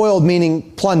by spoiled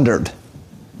meaning plundered.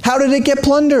 How did it get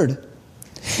plundered?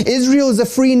 Israel is a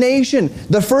free nation,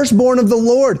 the firstborn of the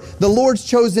Lord's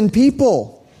chosen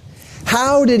people.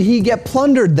 How did he get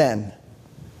plundered then?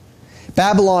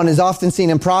 Babylon is often seen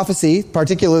in prophecy,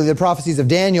 particularly the prophecies of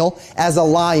Daniel, as a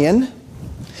lion.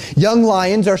 Young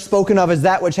lions are spoken of as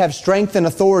that which have strength and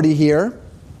authority here.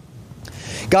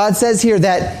 God says here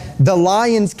that the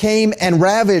lions came and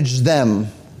ravaged them.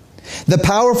 The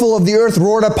powerful of the earth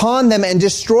roared upon them and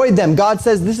destroyed them. God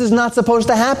says this is not supposed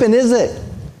to happen, is it?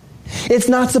 It's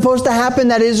not supposed to happen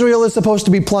that Israel is supposed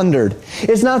to be plundered.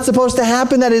 It's not supposed to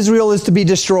happen that Israel is to be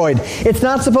destroyed. It's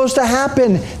not supposed to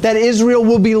happen that Israel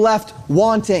will be left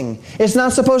wanting. It's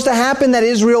not supposed to happen that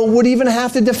Israel would even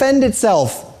have to defend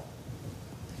itself.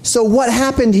 So what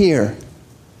happened here?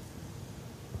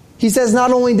 He says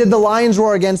not only did the lions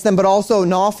roar against them, but also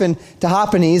Noph and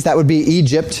Tahpanhes, that would be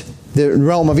Egypt, the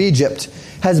realm of Egypt,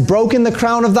 has broken the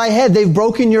crown of thy head. They've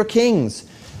broken your kings.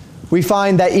 We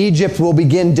find that Egypt will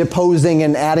begin deposing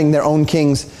and adding their own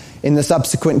kings in the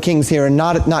subsequent kings here, and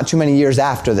not too many years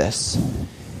after this.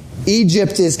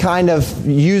 Egypt is kind of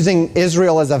using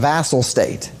Israel as a vassal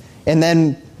state. And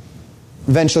then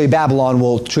eventually Babylon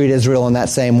will treat Israel in that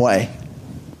same way.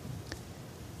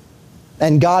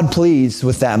 And God pleads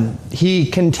with them. He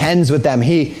contends with them.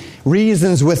 He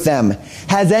reasons with them.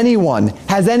 Has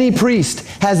any priest,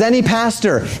 has any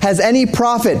pastor, has any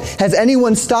prophet, has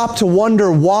anyone stopped to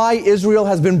wonder why Israel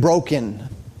has been broken?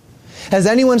 Has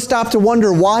anyone stopped to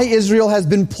wonder why Israel has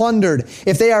been plundered?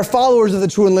 If they are followers of the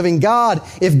true and living God,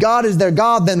 if God is their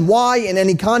God, then why in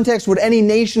any context would any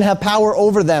nation have power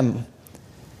over them?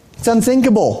 It's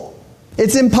unthinkable.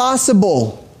 It's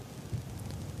impossible.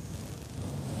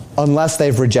 Unless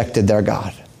they've rejected their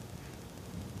God.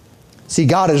 See,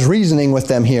 God is reasoning with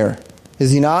them here,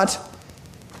 is he not?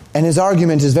 And his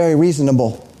argument is very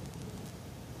reasonable.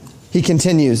 He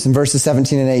continues in verses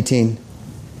 17 and 18.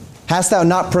 Hast thou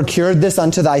not procured this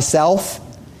unto thyself,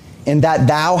 in that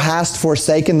thou hast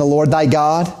forsaken the Lord thy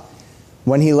God?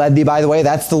 When he led thee by the way,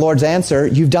 that's the Lord's answer.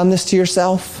 You've done this to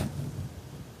yourself.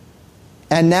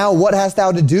 And now what hast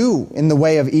thou to do in the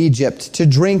way of Egypt, to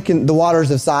drink in the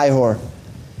waters of Sihor?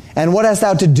 And what hast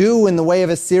thou to do in the way of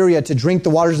Assyria, to drink the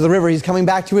waters of the river? He's coming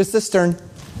back to his cistern.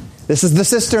 This is the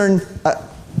cistern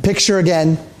picture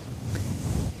again.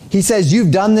 He says,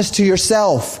 you've done this to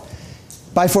yourself.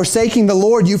 By forsaking the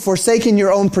Lord, you've forsaken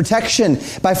your own protection.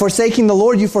 By forsaking the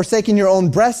Lord, you've forsaken your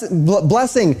own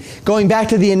blessing. Going back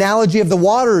to the analogy of the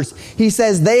waters, he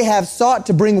says, they have sought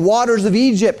to bring waters of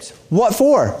Egypt. What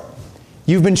for?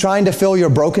 You've been trying to fill your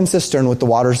broken cistern with the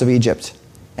waters of Egypt,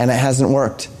 and it hasn't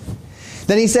worked.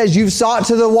 Then he says, you've sought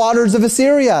to the waters of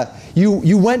Assyria.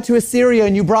 You went to Assyria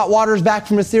and you brought waters back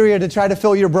from Assyria to try to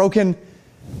fill your broken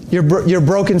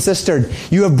cistern.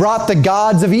 You have brought the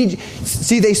gods of Egypt.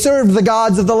 See, they served the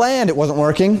gods of the land. It wasn't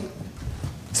working.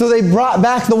 So they brought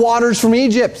back the waters from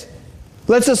Egypt.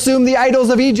 Let's assume the idols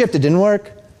of Egypt. It didn't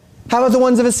work. How about the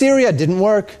ones of Assyria? It didn't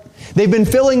work. They've been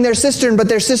filling their cistern, but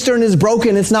their cistern is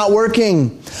broken. It's not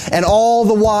working. And all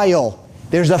the while,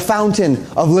 there's a fountain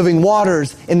of living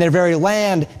waters in their very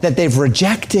land that they've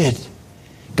rejected.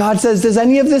 God says, does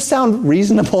any of this sound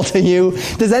reasonable to you?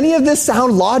 Does any of this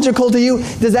sound logical to you?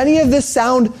 Does any of this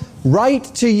sound right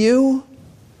to you?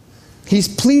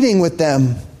 He's pleading with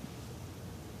them.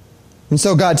 And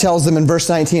so God tells them in verse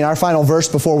 19, our final verse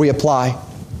before we apply.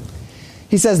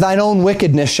 He says, thine own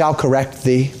wickedness shall correct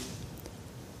thee,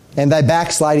 and thy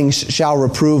backsliding shall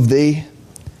reprove thee.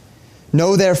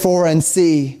 Know therefore and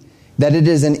see that it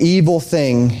is an evil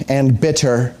thing and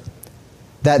bitter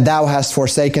that thou hast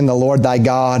forsaken the Lord thy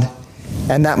God,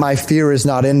 and that my fear is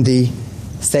not in thee,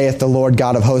 saith the Lord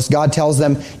God of hosts. God tells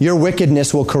them, your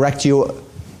wickedness will correct you.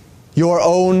 Your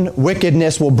own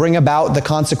wickedness will bring about the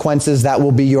consequences that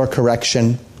will be your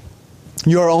correction.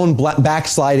 Your own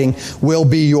backsliding will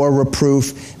be your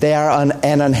reproof. They are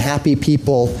an unhappy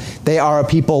people. They are a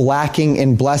people lacking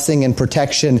in blessing and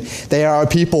protection. They are a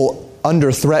people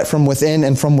under threat from within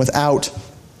and from without.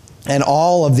 And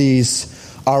all of these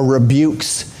are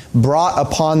rebukes brought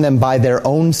upon them by their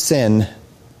own sin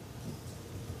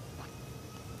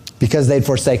because they'd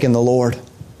forsaken the Lord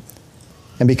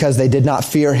and because they did not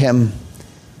fear him.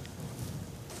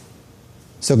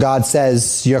 So God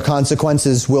says, your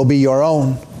consequences will be your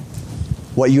own.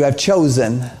 What you have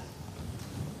chosen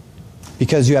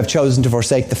because you have chosen to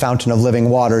forsake the fountain of living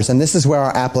waters. And this is where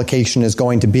our application is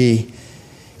going to be.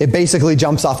 It basically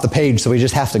jumps off the page, so we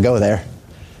just have to go there.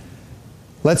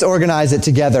 Let's organize it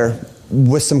together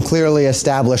with some clearly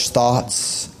established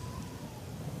thoughts.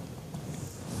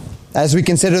 As we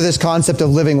consider this concept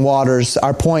of living waters,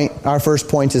 our first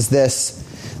point is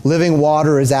this: living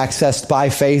water is accessed by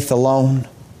faith alone.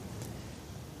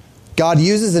 God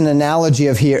uses an analogy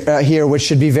of here which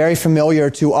should be very familiar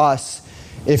to us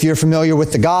if you're familiar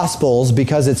with the Gospels,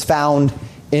 because it's found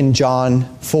in John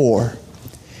 4.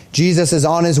 Jesus is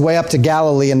on his way up to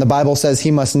Galilee, and the Bible says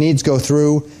he must needs go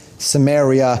through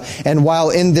Samaria. And while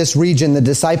in this region, the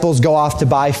disciples go off to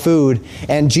buy food,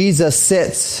 and Jesus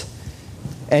sits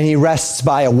and he rests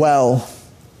by a well.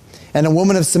 And a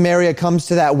woman of Samaria comes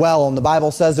to that well, and the Bible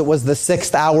says it was the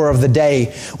 6th hour of the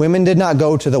day. Women did not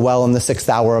go to the well in the 6th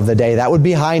hour of the day. That would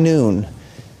be high noon.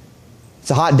 It's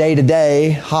a hot day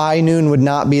today. High noon would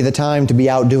not be the time to be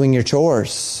out doing your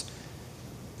chores.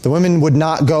 The women would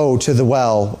not go to the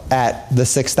well at the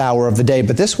 6th hour of the day,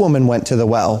 but this woman went to the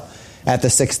well at the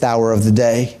 6th hour of the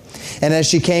day. And as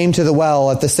she came to the well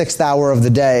at the 6th hour of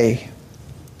the day,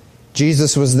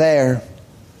 Jesus was there.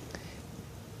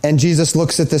 And Jesus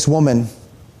looks at this woman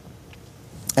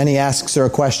and he asks her a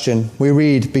question. We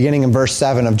read beginning in verse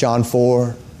 7 of John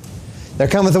 4. There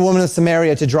cometh a woman of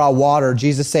Samaria to draw water.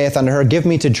 Jesus saith unto her, Give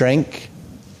me to drink.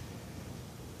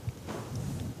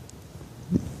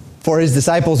 For his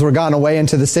disciples were gone away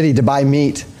into the city to buy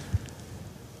meat.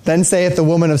 Then saith the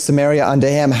woman of Samaria unto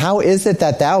him, How is it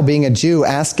that thou, being a Jew,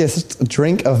 askest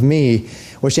drink of me,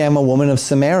 which am a woman of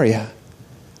Samaria?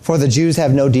 For the Jews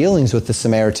have no dealings with the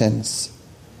Samaritans.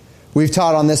 We've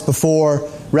taught on this before,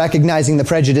 recognizing the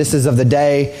prejudices of the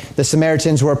day. The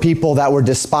Samaritans were people that were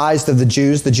despised of the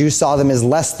Jews. The Jews saw them as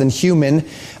less than human,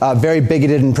 very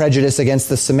bigoted and prejudiced against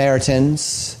the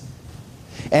Samaritans.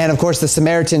 And of course, the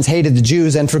Samaritans hated the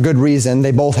Jews, and for good reason.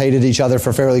 They both hated each other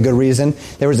for fairly good reason.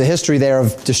 There was a history there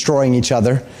of destroying each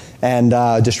other and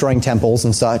destroying temples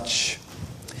and such.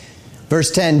 Verse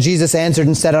 10, Jesus answered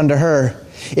and said unto her,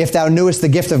 If thou knewest the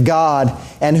gift of God,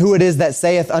 and who it is that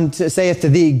saith to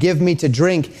thee, Give me to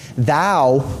drink,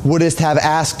 thou wouldest have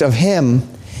asked of him,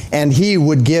 and he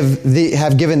would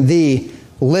have given thee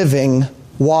living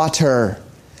water.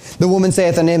 The woman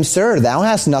saith unto him, Sir, thou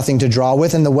hast nothing to draw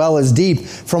with, and the well is deep.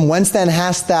 From whence then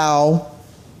hast thou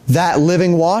that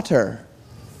living water?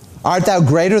 Art thou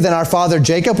greater than our father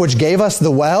Jacob, which gave us the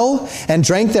well, and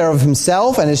drank thereof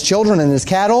himself, and his children, and his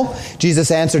cattle? Jesus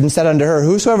answered and said unto her,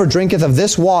 Whosoever drinketh of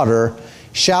this water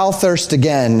shall thirst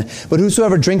again. But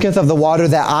whosoever drinketh of the water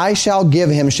that I shall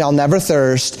give him shall never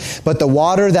thirst. But the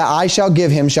water that I shall give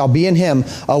him shall be in him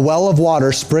a well of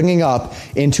water springing up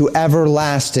into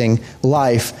everlasting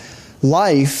life.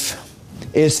 Life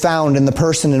is found in the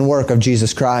person and work of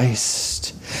Jesus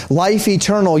Christ. Life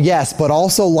eternal, yes, but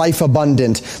also life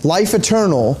abundant. Life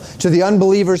eternal to the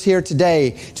unbelievers here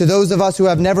today, to those of us who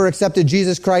have never accepted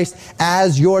Jesus Christ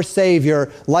as your Savior.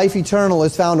 Life eternal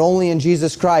is found only in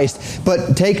Jesus Christ.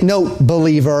 But take note,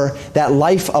 believer, that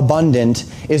life abundant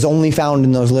is only found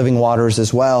in those living waters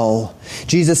as well.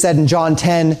 Jesus said in John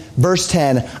 10, verse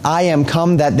 10, I am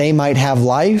come that they might have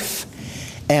life,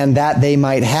 and that they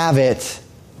might have it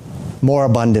more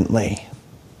abundantly.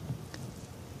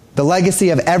 The legacy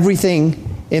of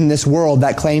everything in this world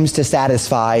that claims to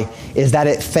satisfy is that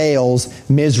it fails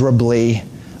miserably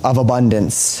of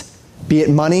abundance. Be it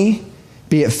money,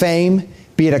 be it fame,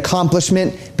 be it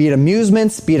accomplishment, be it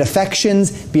amusements, be it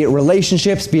affections, be it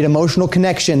relationships, be it emotional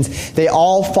connections, they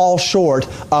all fall short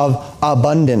of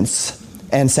abundance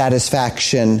and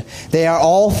satisfaction. They are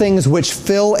all things which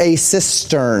fill a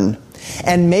cistern.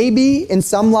 And maybe in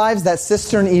some lives that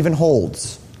cistern even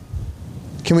holds.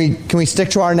 Can we stick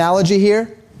to our analogy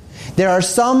here? There are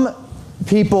some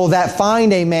people that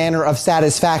find a manner of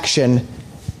satisfaction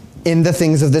in the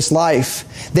things of this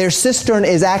life. Their cistern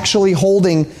is actually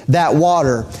holding that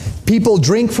water. People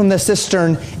drink from the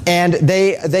cistern and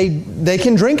they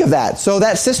can drink of that. So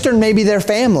that cistern may be their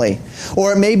family,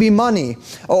 or it may be money,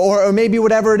 or maybe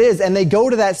whatever it is. And they go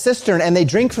to that cistern and they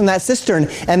drink from that cistern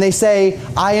and they say,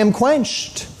 I am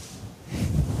quenched.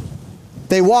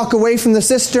 They walk away from the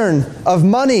cistern of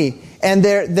money and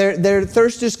their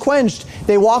thirst is quenched.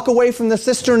 They walk away from the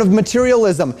cistern of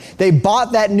materialism. They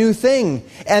bought that new thing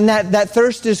and that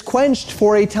thirst is quenched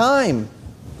for a time.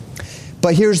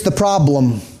 But here's the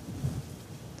problem.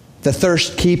 The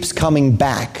thirst keeps coming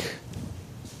back.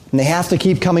 And they have to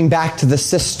keep coming back to the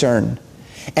cistern.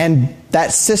 And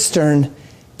that cistern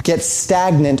gets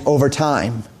stagnant over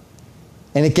time.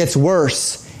 And it gets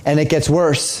worse, and it gets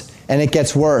worse, and it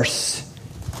gets worse.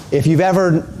 If you've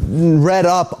ever read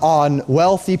up on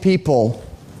wealthy people,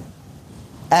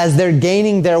 as they're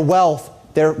gaining their wealth,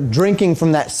 they're drinking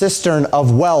from that cistern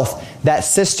of wealth. That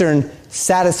cistern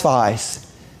satisfies.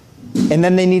 And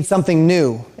then they need something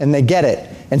new, and they get it.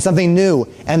 And something new,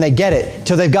 and they get it.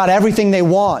 Till they've got everything they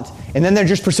want. And then they're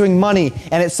just pursuing money.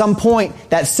 And at some point,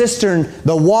 that cistern,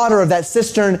 the water of that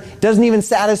cistern, doesn't even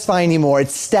satisfy anymore.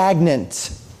 It's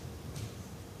stagnant.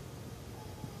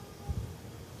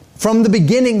 From the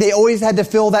beginning, they always had to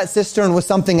fill that cistern with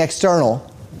something external.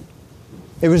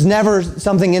 It was never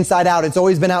something inside out. It's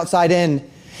always been outside in.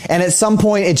 And at some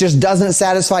point, it just doesn't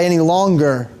satisfy any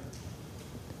longer.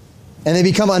 And they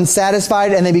become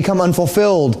unsatisfied and they become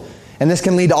unfulfilled. And this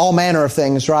can lead to all manner of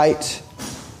things, right?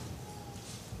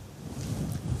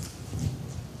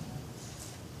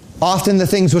 Often the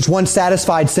things which once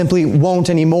satisfied simply won't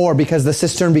anymore because the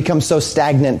cistern becomes so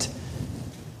stagnant.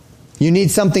 You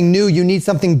need something new. You need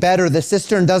something better. The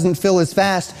cistern doesn't fill as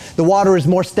fast. The water is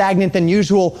more stagnant than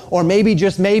usual. Or maybe,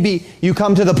 just maybe, you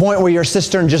come to the point where your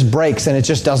cistern just breaks and it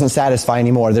just doesn't satisfy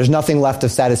anymore. There's nothing left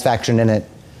of satisfaction in it.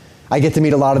 I get to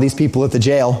meet a lot of these people at the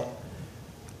jail.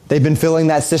 They've been filling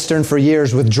that cistern for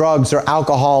years with drugs or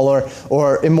alcohol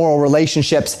or immoral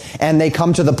relationships. And they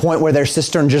come to the point where their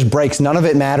cistern just breaks. None of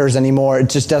it matters anymore.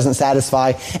 It just doesn't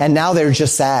satisfy. And now they're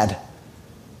just sad.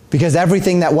 Because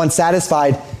everything that once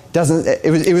satisfied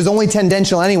it was only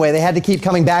tangential anyway. They had to keep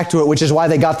coming back to it, which is why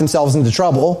they got themselves into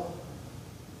trouble.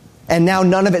 And now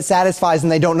none of it satisfies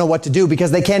and they don't know what to do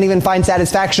because they can't even find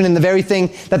satisfaction in the very thing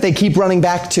that they keep running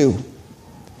back to.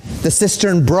 The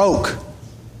cistern broke.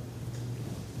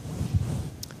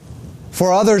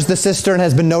 For others, the cistern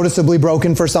has been noticeably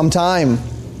broken for some time.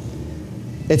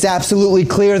 It's absolutely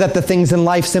clear that the things in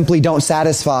life simply don't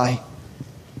satisfy.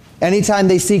 Anytime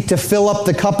they seek to fill up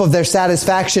the cup of their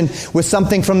satisfaction with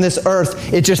something from this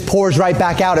earth, it just pours right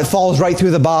back out. It falls right through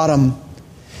the bottom.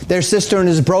 Their cistern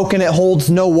is broken. It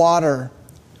holds no water.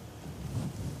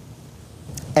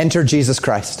 Enter Jesus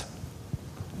Christ,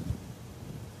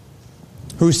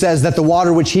 who says that the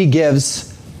water which He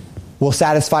gives will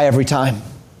satisfy every time.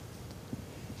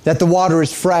 That the water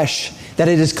is fresh, that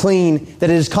it is clean,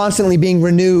 that it is constantly being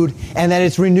renewed, and that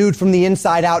it's renewed from the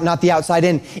inside out, not the outside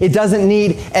in. It doesn't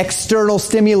need external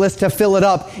stimulus to fill it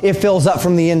up. It fills up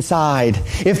from the inside.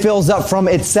 It fills up from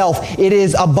itself. It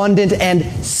is abundant and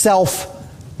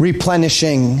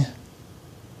self-replenishing.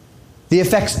 The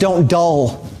effects don't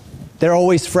dull. They're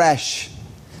always fresh.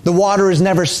 The water is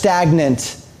never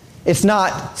stagnant. It's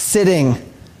not sitting,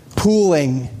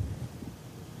 pooling.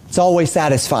 It's always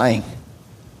satisfying.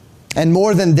 And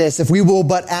more than this, if we will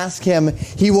but ask Him,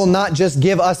 He will not just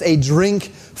give us a drink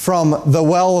from the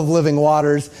well of living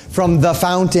waters, from the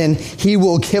fountain. He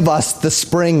will give us the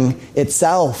spring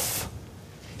itself.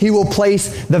 He will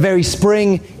place the very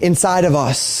spring inside of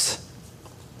us.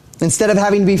 Instead of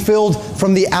having to be filled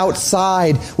from the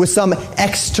outside with some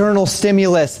external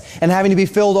stimulus and having to be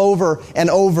filled over and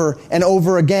over and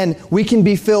over again, we can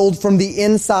be filled from the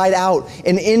inside out,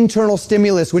 an internal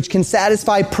stimulus which can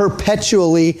satisfy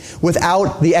perpetually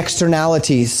without the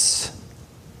externalities.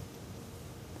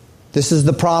 This is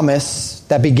the promise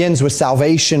that begins with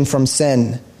salvation from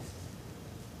sin.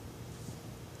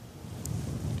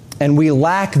 And we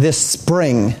lack this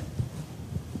spring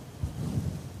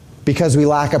because we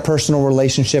lack a personal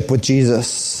relationship with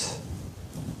Jesus.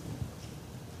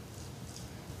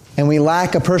 And we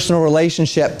lack a personal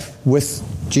relationship with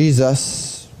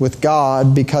Jesus, with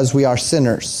God, because we are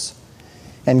sinners.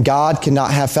 And God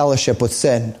cannot have fellowship with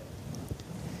sin.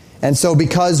 And so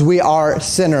because we are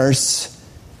sinners,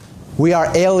 we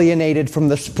are alienated from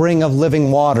the spring of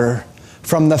living water,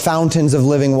 from the fountains of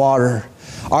living water.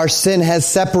 Our sin has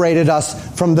separated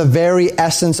us from the very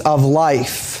essence of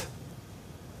life.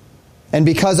 And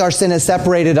because our sin has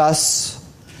separated us,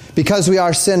 because we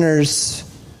are sinners,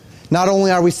 not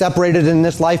only are we separated in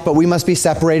this life, but we must be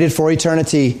separated for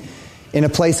eternity in a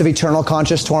place of eternal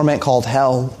conscious torment called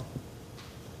hell.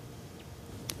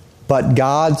 But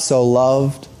God so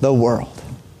loved the world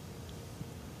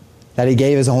that He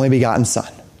gave His only begotten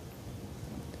Son,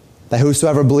 that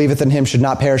whosoever believeth in Him should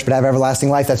not perish but have everlasting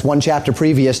life. That's one chapter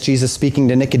previous, Jesus speaking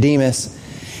to Nicodemus.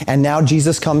 And now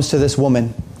Jesus comes to this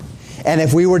woman. And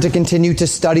if we were to continue to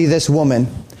study this woman,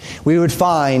 we would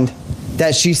find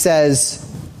that she says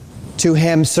to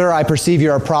him, "Sir, I perceive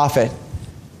you're a prophet,"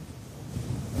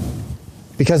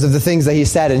 because of the things that he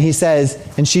said. And he says,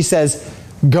 and she says,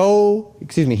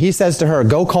 he says to her,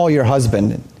 "Go call your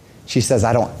husband." And she says,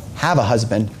 "I don't have a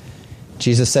husband."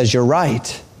 Jesus says, "You're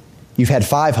right. You've had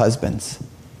 5 husbands,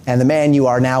 and the man you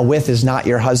are now with is not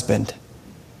your husband."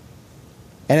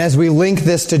 And as we link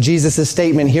this to Jesus'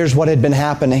 statement, here's what had been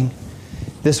happening.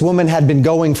 This woman had been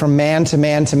going from man to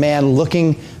man to man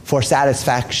looking for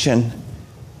satisfaction,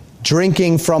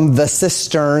 drinking from the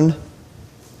cistern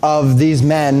of these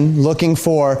men, looking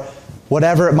for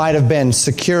whatever it might have been,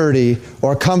 security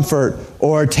or comfort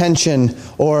or attention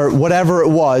or whatever it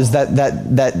was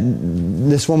that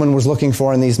this woman was looking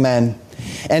for in these men.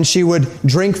 And she would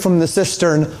drink from the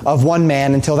cistern of one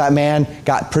man until that man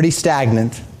got pretty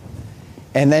stagnant.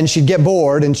 And then she'd get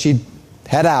bored and she'd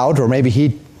head out, or maybe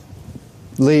he'd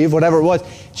leave, whatever it was.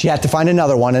 She had to find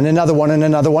another one and another one and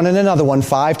another one and another one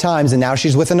 5 times. And now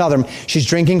she's with another. She's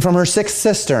drinking from her 6th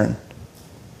cistern.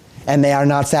 And they are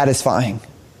not satisfying.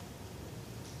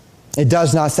 It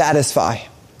does not satisfy.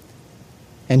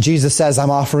 And Jesus says, I'm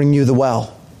offering you the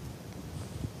well.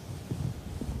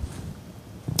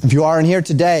 If you are in here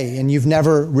today and you've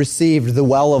never received the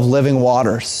well of living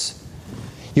waters,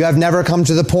 you have never come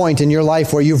to the point in your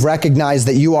life where you've recognized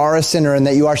that you are a sinner and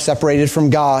that you are separated from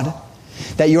God,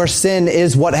 that your sin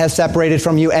is what has separated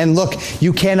from you. And look,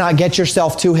 you cannot get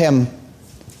yourself to Him.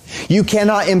 You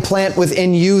cannot implant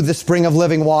within you the spring of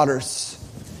living waters.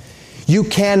 You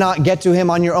cannot get to Him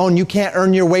on your own. You can't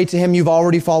earn your way to Him. You've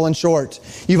already fallen short.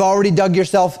 You've already dug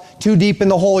yourself too deep in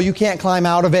the hole. You can't climb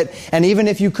out of it. And even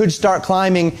if you could start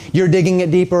climbing, you're digging it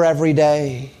deeper every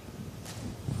day.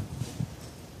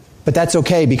 But that's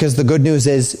okay, because the good news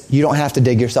is you don't have to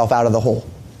dig yourself out of the hole.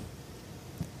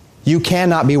 You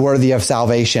cannot be worthy of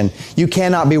salvation. You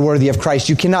cannot be worthy of Christ.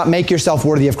 You cannot make yourself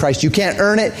worthy of Christ. You can't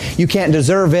earn it. You can't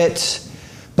deserve it.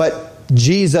 But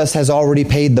Jesus has already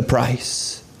paid the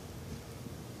price.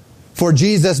 For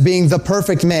Jesus, being the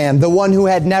perfect man, the one who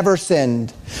had never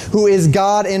sinned, who is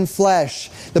God in flesh,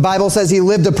 the Bible says He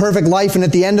lived a perfect life, and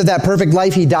at the end of that perfect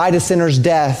life, He died a sinner's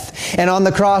death. And on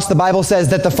the cross, the Bible says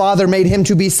that the Father made Him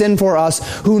to be sin for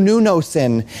us who knew no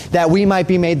sin, that we might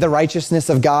be made the righteousness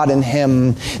of God in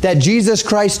Him. That Jesus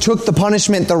Christ took the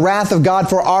punishment, the wrath of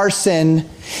God for our sin,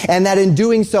 and that in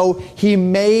doing so, He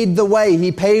made the way,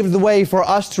 He paved the way for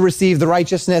us to receive the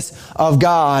righteousness of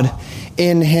God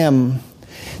in Him.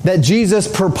 That Jesus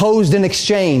proposed an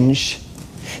exchange,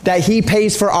 that He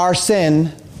pays for our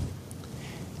sin,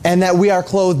 and that we are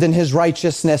clothed in His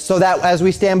righteousness, so that as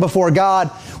we stand before God,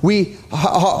 we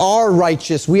are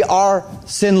righteous. We are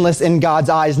sinless in God's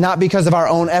eyes, not because of our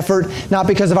own effort, not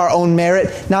because of our own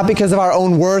merit, not because of our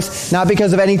own worth, not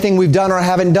because of anything we've done or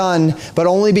haven't done, but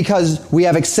only because we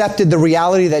have accepted the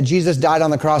reality that Jesus died on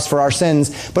the cross for our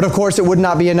sins. But of course, it would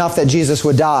not be enough that Jesus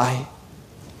would die.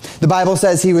 The Bible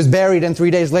says He was buried, and 3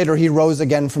 days later He rose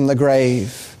again from the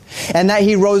grave. And that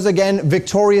He rose again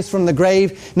victorious from the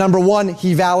grave. Number one,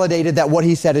 He validated that what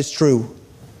He said is true.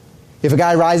 If a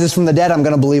guy rises from the dead, I'm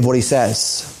going to believe what he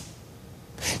says.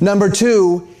 Number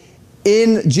two,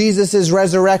 in Jesus'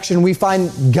 resurrection, we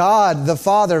find God the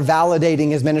Father validating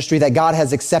His ministry, that God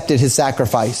has accepted His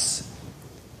sacrifice.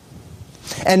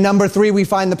 And number three, we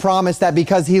find the promise that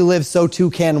because He lives, so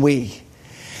too can we.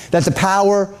 That the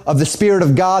power of the Spirit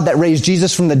of God that raised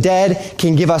Jesus from the dead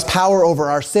can give us power over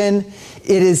our sin.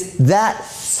 It is that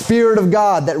Spirit of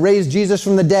God that raised Jesus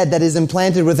from the dead that is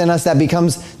implanted within us that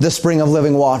becomes the spring of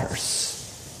living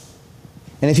waters.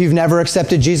 And if you've never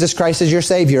accepted Jesus Christ as your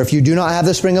Savior, if you do not have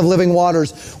the spring of living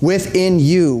waters within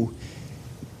you,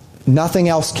 nothing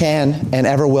else can and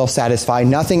ever will satisfy.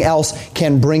 Nothing else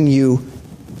can bring you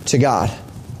to God.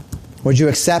 Would you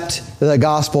accept the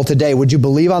gospel today? Would you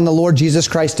believe on the Lord Jesus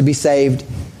Christ to be saved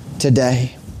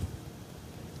today?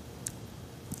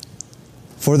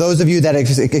 For those of you that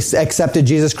accepted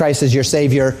Jesus Christ as your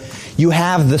Savior, you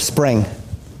have the spring.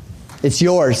 It's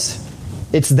yours.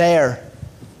 It's there.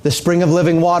 The spring of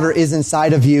living water is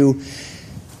inside of you.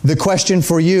 The question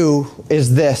for you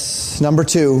is this. Number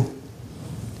two,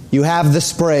 you have the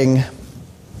spring.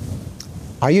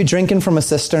 Are you drinking from a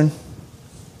cistern?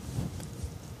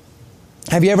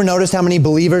 Have you ever noticed how many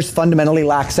believers fundamentally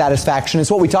lack satisfaction? It's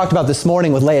what we talked about this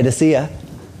morning with Laodicea.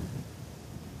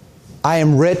 I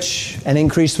am rich and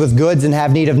increased with goods and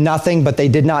have need of nothing, but they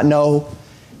did not know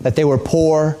that they were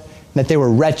poor, that they were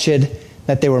wretched,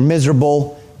 that they were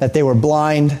miserable, that they were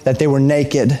blind, that they were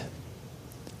naked.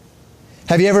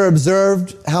 Have you ever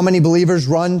observed how many believers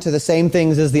run to the same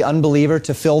things as the unbeliever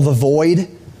to fill the void?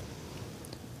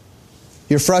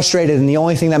 You're frustrated, and the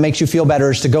only thing that makes you feel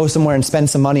better is to go somewhere and spend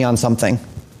some money on something.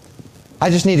 I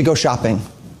just need to go shopping.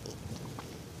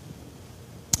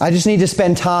 I just need to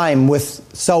spend time with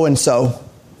so-and-so.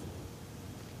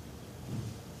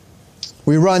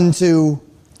 We run to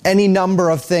any number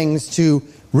of things to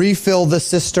refill the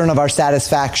cistern of our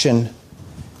satisfaction.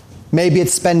 Maybe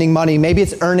it's spending money. Maybe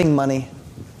it's earning money.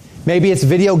 Maybe it's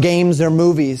video games or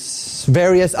movies,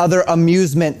 various other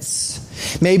amusements.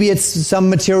 Maybe it's some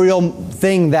material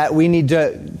thing that we need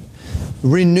to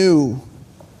renew.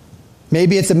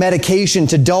 Maybe it's a medication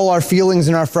to dull our feelings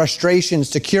and our frustrations,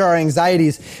 to cure our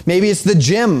anxieties. Maybe it's the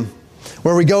gym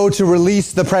where we go to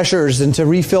release the pressures and to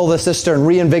refill the cistern,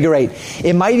 reinvigorate.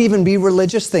 It might even be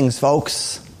religious things,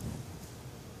 folks.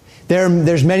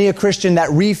 There's many a Christian that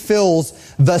refills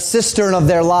the cistern of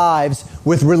their lives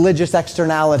with religious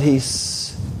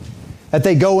externalities. That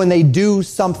they go and they do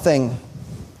something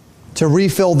to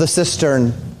refill the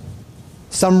cistern.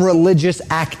 Some religious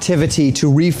activity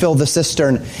to refill the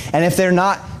cistern. And if they're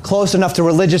not close enough to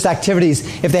religious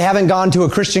activities, if they haven't gone to a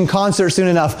Christian concert soon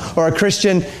enough or a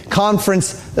Christian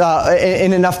conference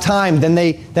in enough time, then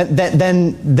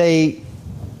they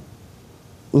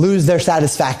lose their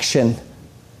satisfaction.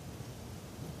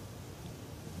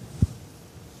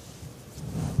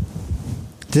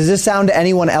 Does this sound to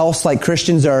anyone else like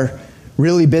Christians are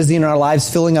really busy in our lives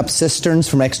filling up cisterns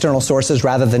from external sources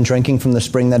rather than drinking from the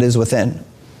spring that is within?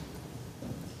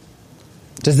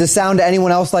 Does this sound to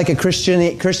anyone else like a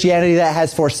Christianity that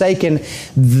has forsaken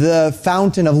the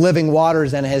fountain of living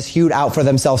waters and has hewed out for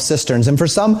themselves cisterns? And for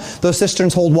some, those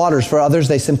cisterns hold waters. For others,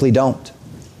 they simply don't.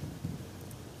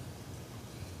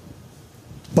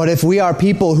 But if we are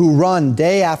people who run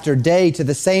day after day to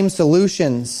the same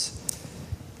solutions,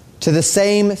 to the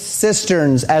same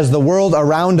cisterns as the world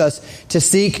around us to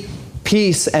seek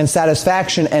peace and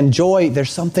satisfaction and joy,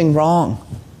 there's something wrong.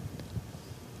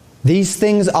 These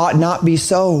things ought not be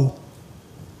so.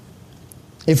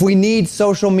 If we need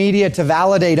social media to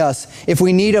validate us, if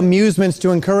we need amusements to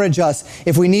encourage us,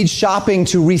 if we need shopping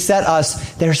to reset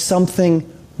us, there's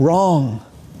something wrong.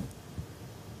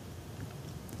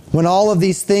 When all of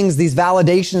these things, these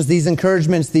validations, these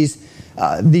encouragements, these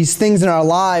things in our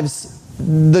lives,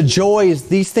 the joys,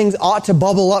 these things ought to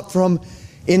bubble up from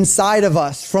inside of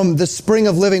us, from the spring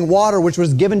of living water which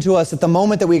was given to us at the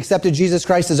moment that we accepted Jesus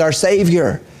Christ as our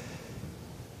Savior.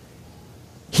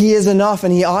 He is enough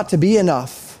and He ought to be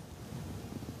enough.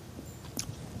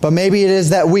 But maybe it is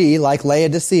that we, like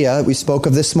Laodicea, we spoke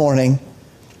of this morning,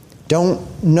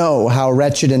 don't know how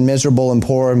wretched and miserable and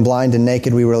poor and blind and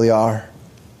naked we really are.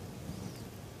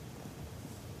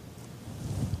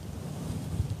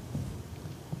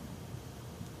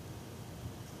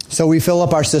 So we fill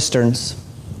up our cisterns,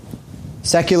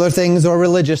 secular things or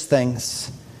religious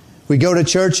things. We go to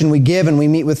church and we give and we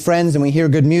meet with friends and we hear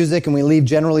good music and we leave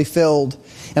generally filled.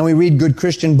 And we read good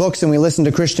Christian books and we listen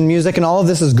to Christian music, and all of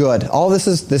this is good. All this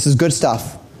is good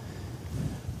stuff.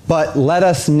 But let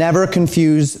us never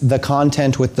confuse the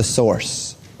content with the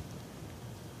source.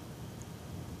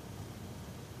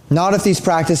 Not if these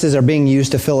practices are being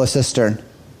used to fill a cistern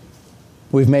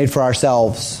we've made for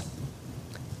ourselves,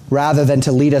 rather than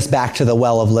to lead us back to the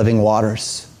well of living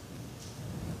waters.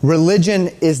 Religion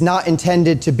is not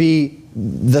intended to be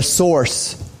the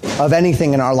source of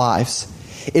anything in our lives.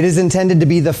 It is intended to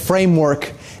be the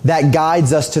framework that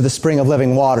guides us to the spring of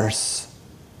living waters.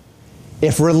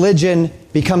 If religion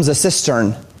becomes a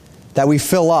cistern that we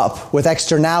fill up with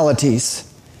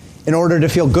externalities in order to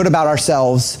feel good about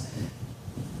ourselves,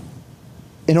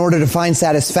 in order to find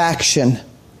satisfaction,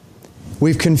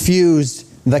 we've confused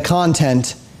the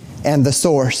content and the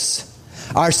source.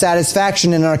 Our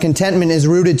satisfaction and our contentment is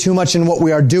rooted too much in what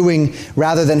we are doing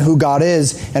rather than who God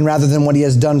is and rather than what He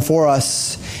has done for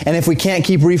us. And if we can't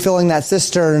keep refilling that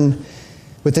cistern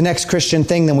with the next Christian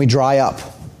thing, then we dry up.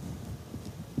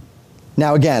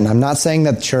 Now again, I'm not saying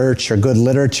that church or good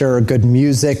literature or good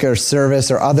music or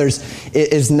service or others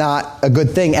is not a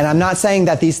good thing. And I'm not saying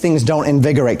that these things don't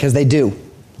invigorate, because they do.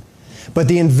 But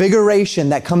the invigoration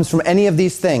that comes from any of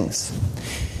these things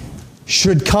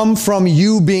should come from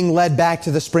you being led back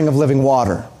to the spring of living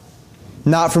water,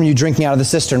 not from you drinking out of the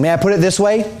cistern. May I put it this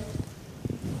way?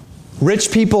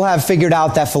 Rich people have figured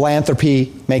out that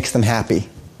philanthropy makes them happy.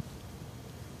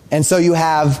 And so you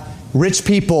have rich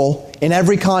people in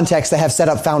every context that have set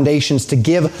up foundations to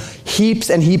give heaps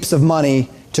and heaps of money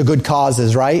to good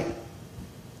causes, right?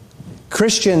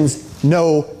 Christians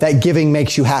know that giving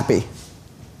makes you happy.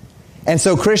 And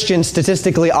so Christians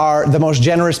statistically are the most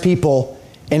generous people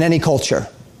in any culture.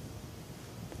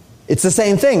 It's the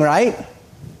same thing, right?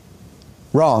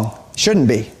 Wrong. Shouldn't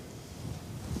be.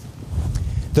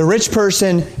 The rich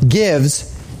person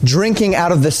gives drinking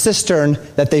out of the cistern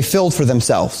that they filled for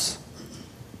themselves.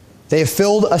 They have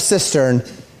filled a cistern.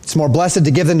 It's more blessed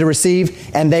to give than to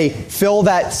receive. And they fill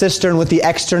that cistern with the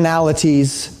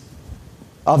externalities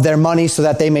of their money so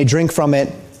that they may drink from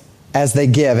it as they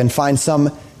give and find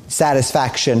some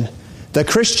satisfaction. The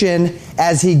Christian,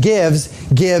 as he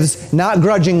gives not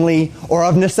grudgingly or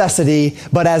of necessity,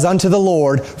 but as unto the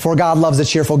Lord, for God loves a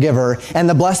cheerful giver. And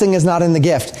the blessing is not in the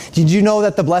gift. Did you know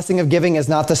that the blessing of giving is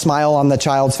not the smile on the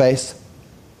child's face?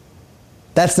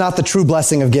 That's not the true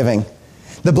blessing of giving.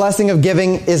 The blessing of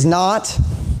giving is not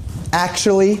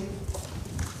actually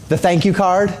the thank you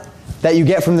card that you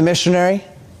get from the missionary.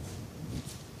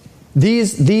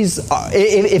 If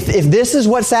this is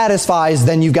what satisfies,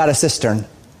 then you've got a cistern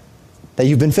that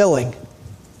you've been filling.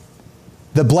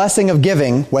 The blessing of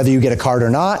giving, whether you get a card or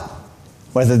not,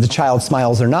 whether the child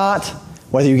smiles or not,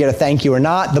 whether you get a thank you or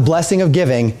not, the blessing of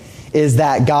giving is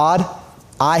that, God,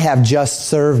 I have just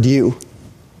served you.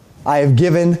 I have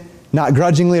given, not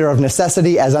grudgingly or of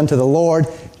necessity, as unto the Lord,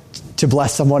 to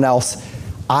bless someone else.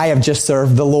 I have just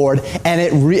served the Lord,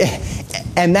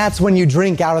 and that's when you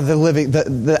drink out of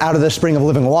out of the spring of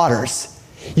living waters.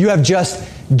 You have just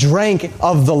drank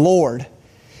of the Lord.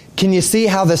 Can you see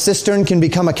how the cistern can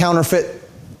become a counterfeit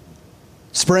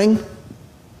spring?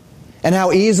 And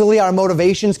how easily our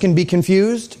motivations can be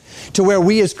confused to where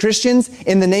we as Christians,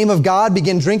 in the name of God,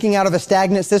 begin drinking out of a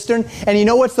stagnant cistern. And you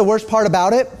know what's the worst part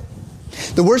about it?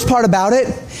 The worst part about it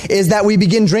is that we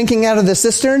begin drinking out of the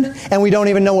cistern and we don't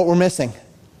even know what we're missing.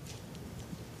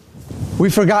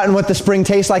 We've forgotten what the spring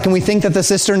tastes like, and we think that the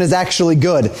cistern is actually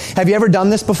good. Have you ever done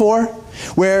this before?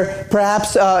 Where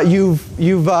perhaps you've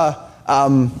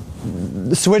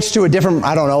switched to a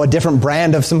different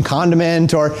brand of some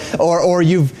condiment, or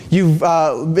you've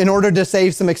in order to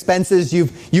save some expenses,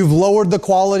 you've lowered the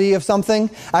quality of something.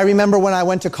 I remember when I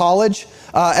went to college,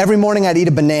 every morning I'd eat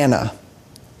a banana.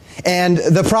 And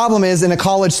the problem is, in a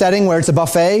college setting where it's a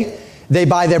buffet, they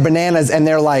buy their bananas and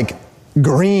they're like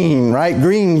green, right?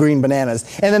 Green bananas.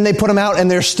 And then they put them out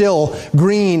and they're still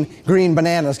green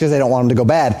bananas because they don't want them to go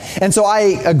bad. And so I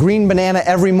ate a green banana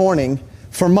every morning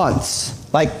for months.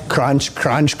 Like crunch,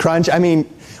 crunch, crunch. I mean,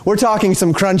 we're talking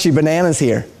some crunchy bananas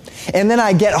here. And then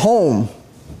I get home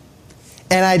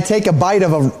and I take a bite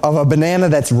of a banana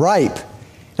that's ripe.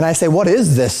 And I say, what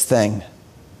is this thing?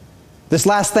 This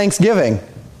last Thanksgiving,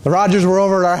 the Rogers were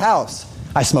over at our house.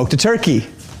 I smoked a turkey.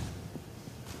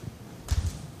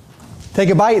 Take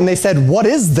a bite, and they said, what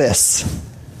is this?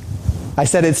 I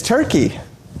said, it's turkey.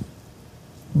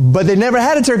 But they never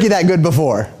had a turkey that good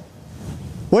before.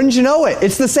 Wouldn't you know it?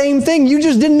 It's the same thing. You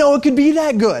just didn't know it could be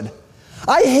that good.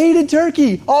 I hated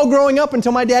turkey all growing up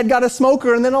until my dad got a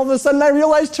smoker, and then all of a sudden I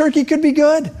realized turkey could be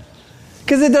good.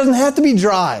 Because it doesn't have to be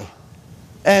dry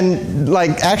and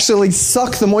actually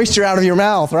suck the moisture out of your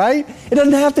mouth, right? It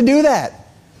doesn't have to do that.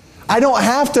 I don't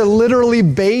have to literally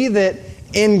bathe it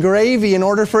in gravy in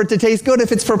order for it to taste good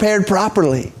if it's prepared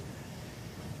properly.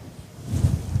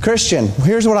 Christian,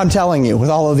 here's what I'm telling you with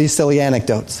all of these silly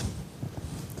anecdotes.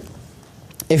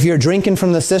 If you're drinking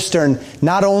from the cistern,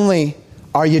 not only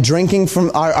are you drinking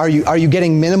from, are you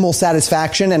getting minimal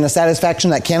satisfaction and a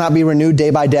satisfaction that cannot be renewed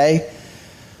day by day,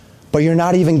 but you're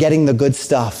not even getting the good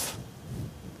stuff.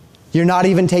 You're not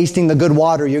even tasting the good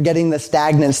water. You're getting the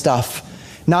stagnant stuff.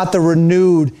 Not the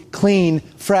renewed, clean,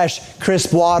 fresh,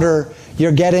 crisp water.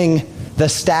 You're getting the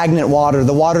stagnant water,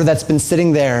 the water that's been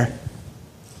sitting there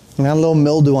and got a little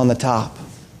mildew on the top.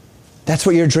 That's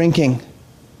what you're drinking.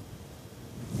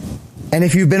 And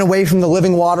if you've been away from the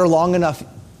living water long enough,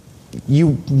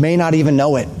 you may not even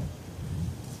know it.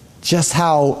 Just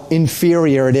how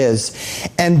inferior it is.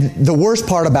 And the worst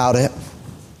part about it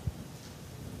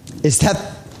is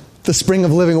that the spring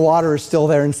of living water is still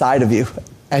there inside of you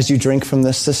as you drink from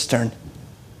the cistern.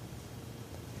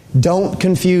 Don't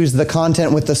confuse the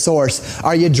content with the source.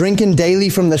 Are you drinking daily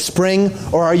from the spring,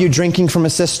 or are you drinking from a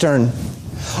cistern?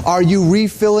 Are you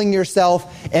refilling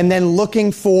yourself and then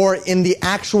looking for in the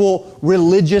actual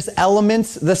religious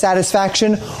elements the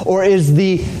satisfaction, or is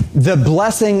the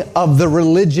blessing of the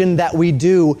religion that we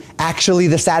do actually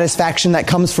the satisfaction that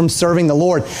comes from serving the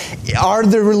Lord? Are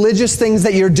the religious things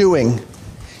that you're doing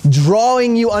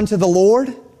drawing you unto the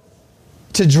Lord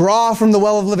to draw from the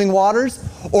well of living waters,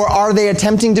 or are they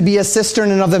attempting to be a cistern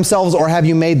in and of themselves, or have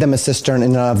you made them a cistern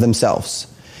in and of themselves?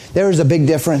 There is a big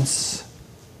difference.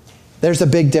 There's a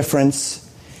big difference.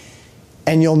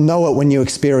 And you'll know it when you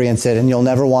experience it, and you'll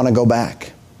never want to go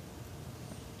back.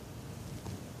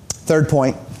 Third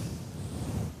point.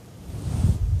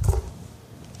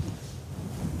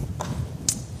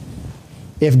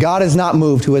 If God is not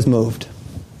moved, who is moved?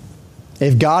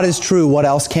 If God is true, what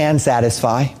else can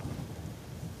satisfy?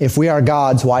 If we are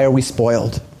God's, why are we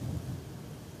spoiled?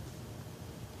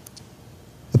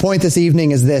 The point this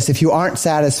evening is this: if you aren't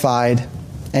satisfied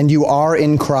and you are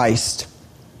in Christ,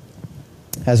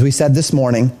 as we said this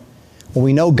morning, well,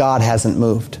 we know God hasn't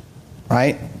moved,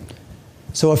 right?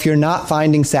 So if you're not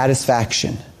finding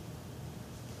satisfaction,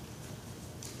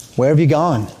 where have you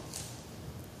gone?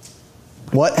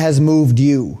 What has moved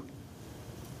you?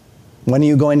 When are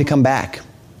you going to come back?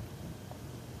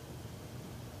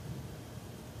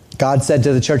 God said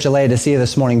to the church of Laodicea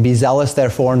this morning, be zealous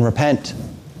therefore and repent.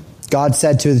 God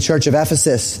said to the church of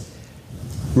Ephesus,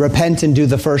 repent and do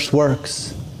the first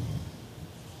works.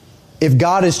 If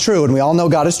God is true, and we all know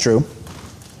God is true,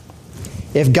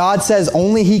 if God says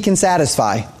only He can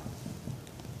satisfy,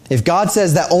 if God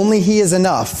says that only He is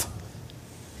enough,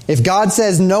 if God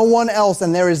says no one else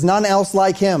and there is none else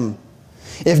like Him,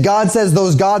 if God says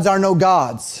those gods are no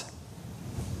gods,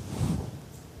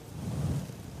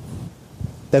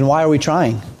 then why are we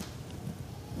trying?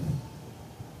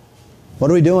 What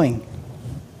are we doing?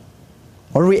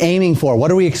 What are we aiming for?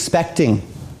 What are we expecting?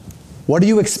 What are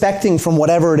you expecting from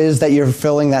whatever it is that you're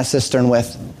filling that cistern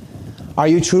with? Are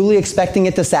you truly expecting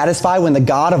it to satisfy when the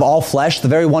God of all flesh, the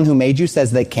very one who made you,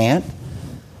 says they can't?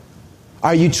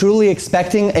 Are you truly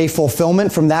expecting a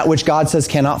fulfillment from that which God says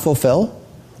cannot fulfill?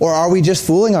 Or are we just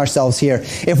fooling ourselves here?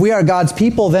 If we are God's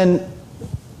people, then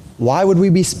why would we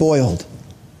be spoiled,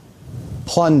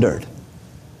 plundered?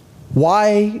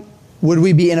 Why would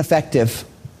we be ineffective?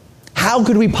 How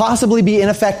could we possibly be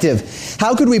ineffective?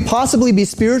 How could we possibly be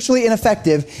spiritually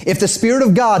ineffective if the Spirit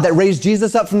of God that raised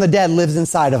Jesus up from the dead lives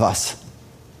inside of us?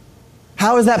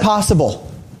 How is that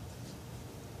possible?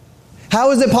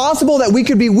 How is it possible that we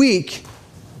could be weak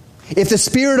if the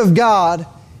Spirit of God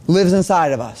lives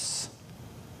inside of us?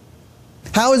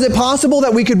 How is it possible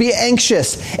that we could be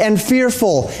anxious and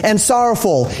fearful and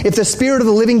sorrowful if the Spirit of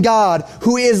the living God,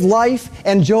 who is life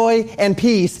and joy and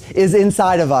peace, is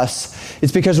inside of us?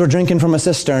 It's because we're drinking from a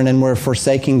cistern and we're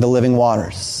forsaking the living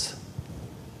waters.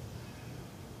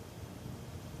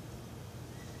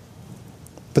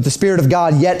 But the Spirit of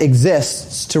God yet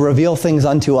exists to reveal things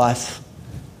unto us.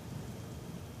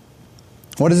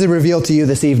 What does He reveal to you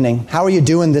this evening? How are you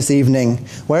doing this evening?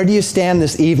 Where do you stand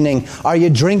this evening? Are you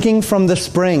drinking from the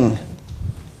spring,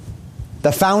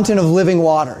 the fountain of living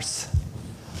waters?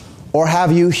 Or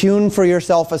have you hewn for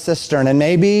yourself a cistern? And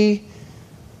maybe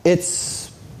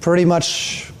it's pretty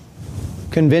much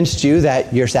convinced you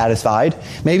that you're satisfied.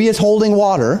 Maybe it's holding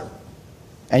water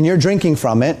and you're drinking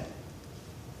from it,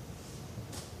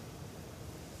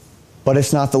 but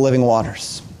it's not the living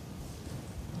waters.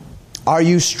 Are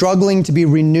you struggling to be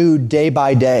renewed day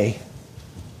by day?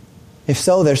 If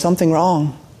so, there's something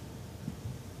wrong.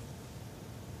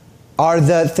 Are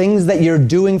the things that you're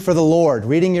doing for the Lord,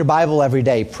 reading your Bible every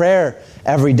day, prayer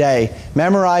every day,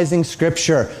 memorizing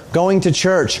Scripture, going to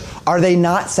church, are they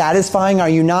not satisfying? Are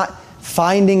you not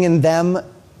finding in them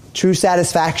true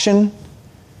satisfaction?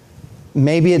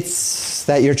 Maybe it's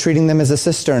that you're treating them as a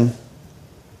cistern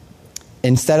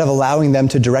instead of allowing them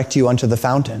to direct you unto the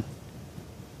fountain.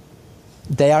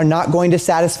 They are not going to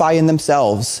satisfy in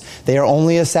themselves. They are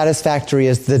only as satisfactory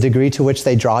as the degree to which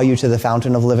they draw you to the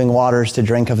fountain of living waters to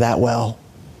drink of that well.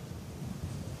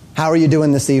 How are you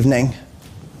doing this evening?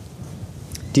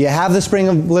 Do you have the spring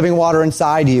of living water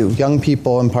inside you, young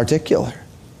people in particular?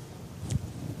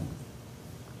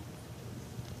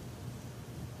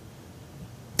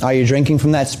 Are you drinking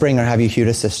from that spring, or have you hewed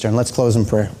a cistern? Let's close in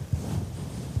prayer.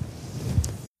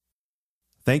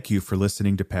 Thank you for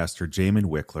listening to Pastor Jamin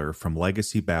Wickler from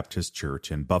Legacy Baptist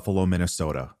Church in Buffalo,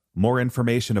 Minnesota. More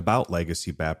information about Legacy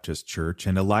Baptist Church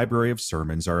and a library of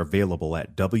sermons are available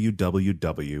at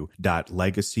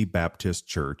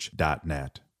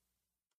www.legacybaptistchurch.net.